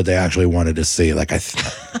that they actually wanted to see. Like,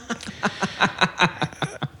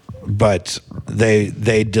 but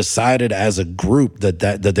they decided as a group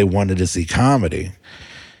that they wanted to see comedy.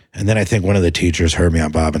 And then I think one of the teachers heard me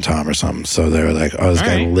on Bob and Tom or something. So they were like, oh, this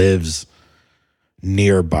guy lives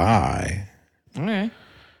nearby. All right.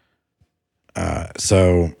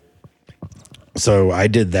 So I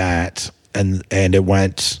did that, and it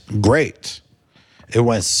went great. It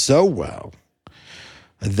went so well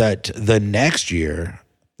that the next year,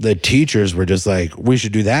 the teachers were just like, we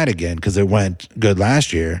should do that again because it went good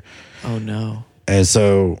last year. Oh, no. And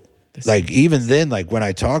so, like, even then, like, when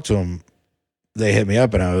I talked to them, they hit me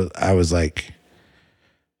up, and I was like,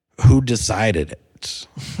 who decided it?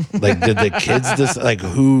 Like, did the kids like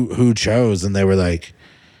who chose? And they were like,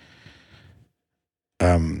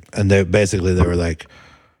 and they were like,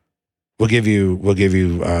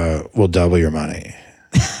 we'll double your money.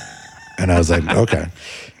 And I was like, okay,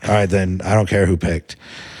 all right, then I don't care who picked.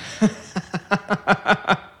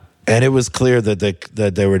 And it was clear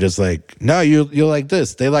that they were just like, no, you'll like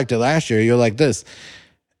this. They liked it last year. You'll like this.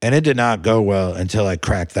 And it did not go well until I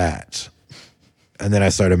cracked that. And then I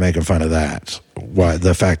started making fun of that.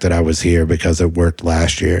 The fact that I was here because it worked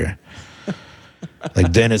last year.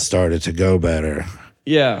 Like, then it started to go better.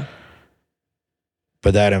 Yeah.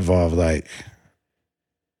 But that involved, like,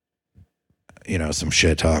 you know, some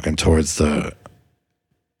shit talking towards the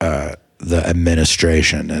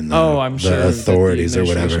administration and I'm sure the authorities or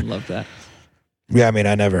whatever. Love that. Yeah, I mean,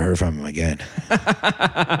 I never heard from him again.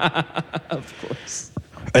 Of course.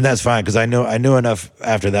 And that's fine, because I knew enough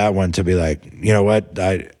after that one to be like, you know what,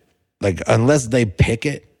 unless they pick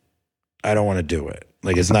it, I don't want to do it.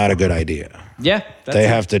 Like, it's not a good idea. Yeah, they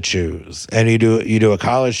have to choose. And you do a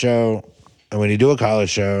college show, and when you do a college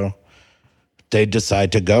show, they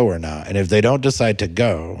decide to go or not. And if they don't decide to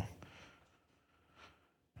go,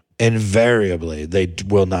 invariably they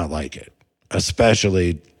will not like it.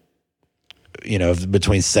 especially,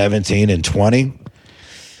 between 17 and 20,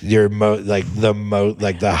 you're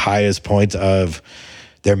the highest point of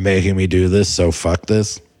they're making me do this, so fuck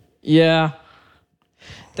this. Yeah.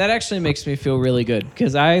 That actually makes me feel really good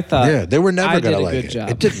because I thought they were never going to like good it. Job.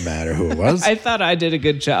 It didn't matter who it was. I thought I did a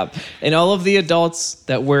good job. And all of the adults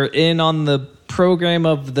that were in on the program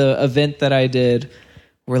of the event that I did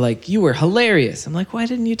were like, you were hilarious. I'm like, why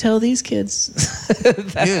didn't you tell these kids?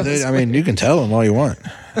 You can tell them all you want.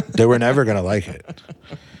 They were never going to like it.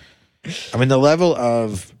 I mean, the level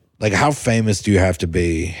of, like, how famous do you have to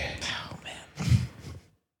be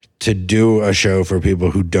to do a show for people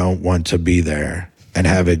who don't want to be there and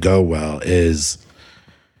have it go well is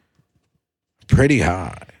pretty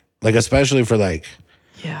high. Like, especially for, like,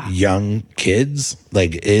 young kids.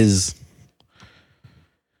 Like, you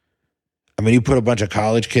put a bunch of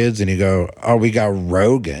college kids and you go, oh, we got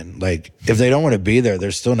Rogan. Like, if they don't want to be there,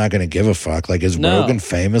 they're still not going to give a fuck. Like, is Rogan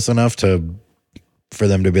famous enough for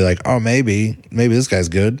them to be like, oh, maybe this guy's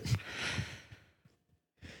good?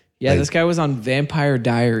 Yeah, this guy was on Vampire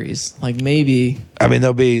Diaries. Like, maybe. I mean,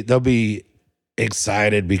 they'll be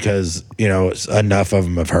excited because, enough of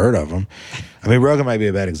them have heard of him. I mean, Rogan might be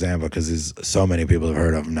a bad example because so many people have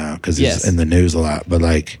heard of him now because he's in the news a lot. But,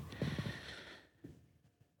 like,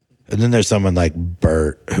 and then there's someone like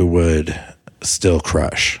Bert who would still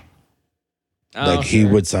crush. He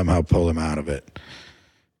would somehow pull him out of it.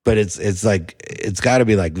 But it's like, it's got to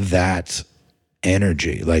be like that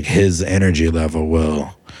energy. Like, his energy level would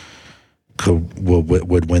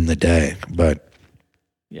win the day. But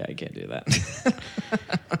yeah, I can't do that.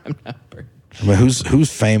 I'm not Bert. I mean,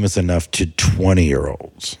 who's famous enough to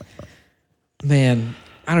 20-year-olds? Man,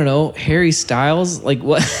 I don't know. Harry Styles, like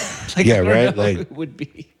what? Like, yeah, right. Like, it would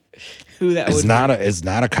be who that. It's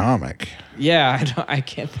not a comic. Yeah, I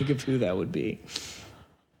can't think of who that would be.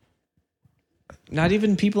 Not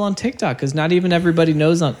even people on TikTok, because not even everybody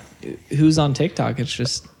knows who's on TikTok.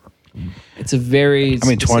 It's a very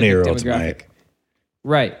 20-year-olds might.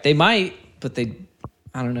 Right, they might, but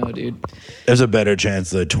I don't know, dude. There's a better chance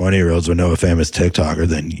that 20-year-olds would know a famous TikToker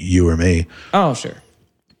than you or me. Oh, sure.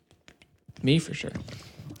 Me for sure.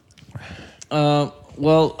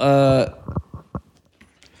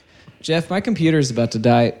 Geoff, my computer is about to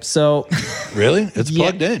die. So really? It's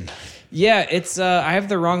plugged in. Yeah, it's I have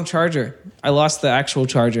the wrong charger. I lost the actual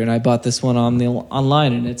charger and I bought this one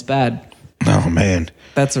online and it's bad. Oh man.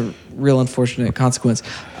 That's a real unfortunate consequence.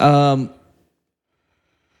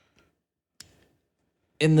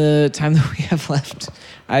 In the time that we have left,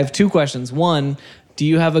 I have two questions. One, do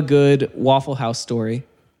you have a good Waffle House story?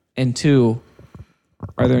 And two,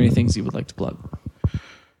 are there any things you would like to plug?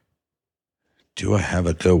 Do I have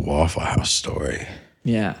a good Waffle House story?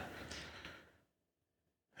 Yeah.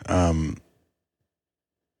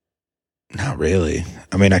 Not really.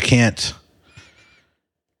 I mean, I can't.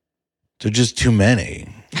 There's just too many.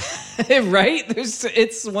 Right?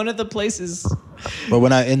 It's one of the places.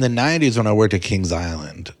 But in the 90s, when I worked at Kings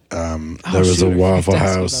Island, there was a Waffle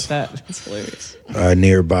House That's hilarious.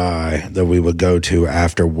 Nearby that we would go to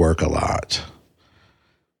after work a lot.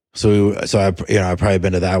 So I've probably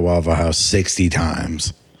been to that Waffle House 60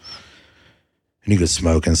 times. And you could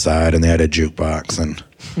smoke inside, and they had a jukebox, and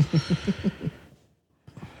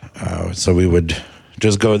so we would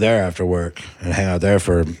just go there after work and hang out there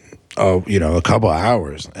for a couple of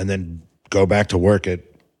hours, and then go back to work at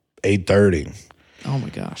 8:30. Oh my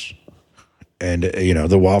gosh! And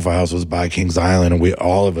the Waffle House was by Kings Island, and we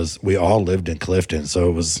all lived in Clifton, so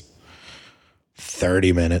it was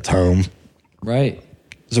 30 minutes home. Right.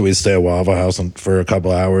 So we'd stay at Waffle House for a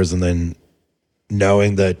couple hours, and then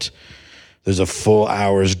knowing that there's a full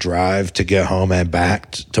hour's drive to get home and back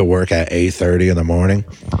to work at 8:30 in the morning.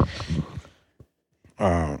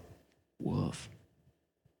 Woof.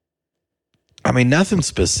 I mean, nothing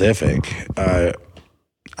specific.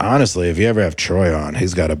 Honestly, if you ever have Troy on,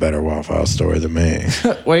 he's got a better Waffle House story than me.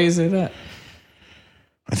 Why do you say that?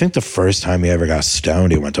 I think the first time he ever got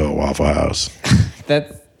stoned, he went to a Waffle House. He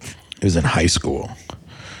was in high school.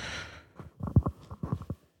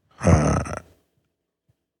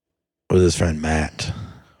 With his friend Matt.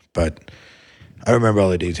 But I remember all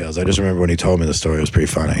the details. I just remember when he told me the story, it was pretty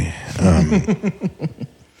funny.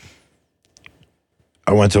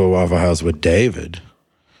 I went to a Waffle House with David.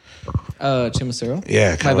 Chimasuro?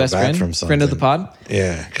 Yeah, my best friend. From something. Friend of the pod?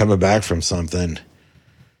 Yeah, coming back from something.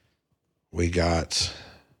 We got...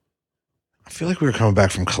 I feel like we were coming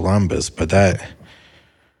back from Columbus, but that...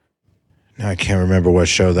 Now I can't remember what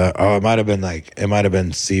show that... Oh, it might have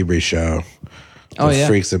been Seabury show. The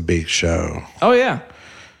Freaks and Beaks show. Oh, yeah.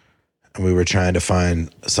 And we were trying to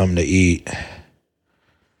find something to eat.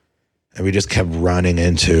 And we just kept running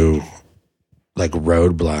into like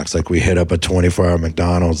roadblocks. Like we hit up a 24-hour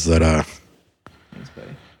McDonald's that Thanks,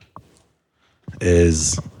 buddy.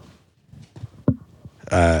 is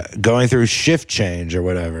going through shift change or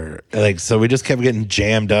whatever. Like, so we just kept getting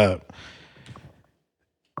jammed up.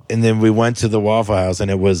 And then we went to the Waffle House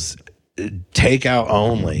and it was takeout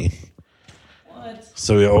only. What?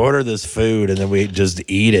 So we order this food and then we just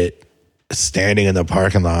eat it standing in the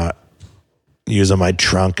parking lot using my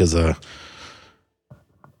trunk as a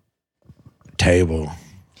table.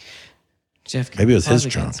 Jeff, Maybe it was his pause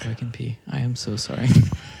again trunk. so I can pee. I am so sorry.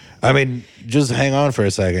 I mean, just hang on for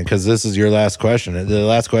a second because this is your last question. The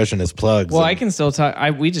last question is plugs. Well, I can still talk.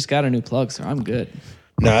 We just got a new plug, so I'm good.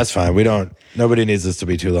 No, that's fine. Nobody needs this to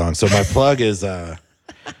be too long. So my plug is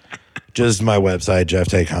just my website,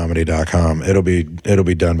 JeffTateComedy.com. It'll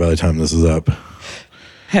be done by the time this is up.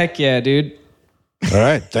 Heck yeah, dude. All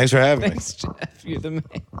right. Thanks for having me. Thanks, Jeff. You're the man.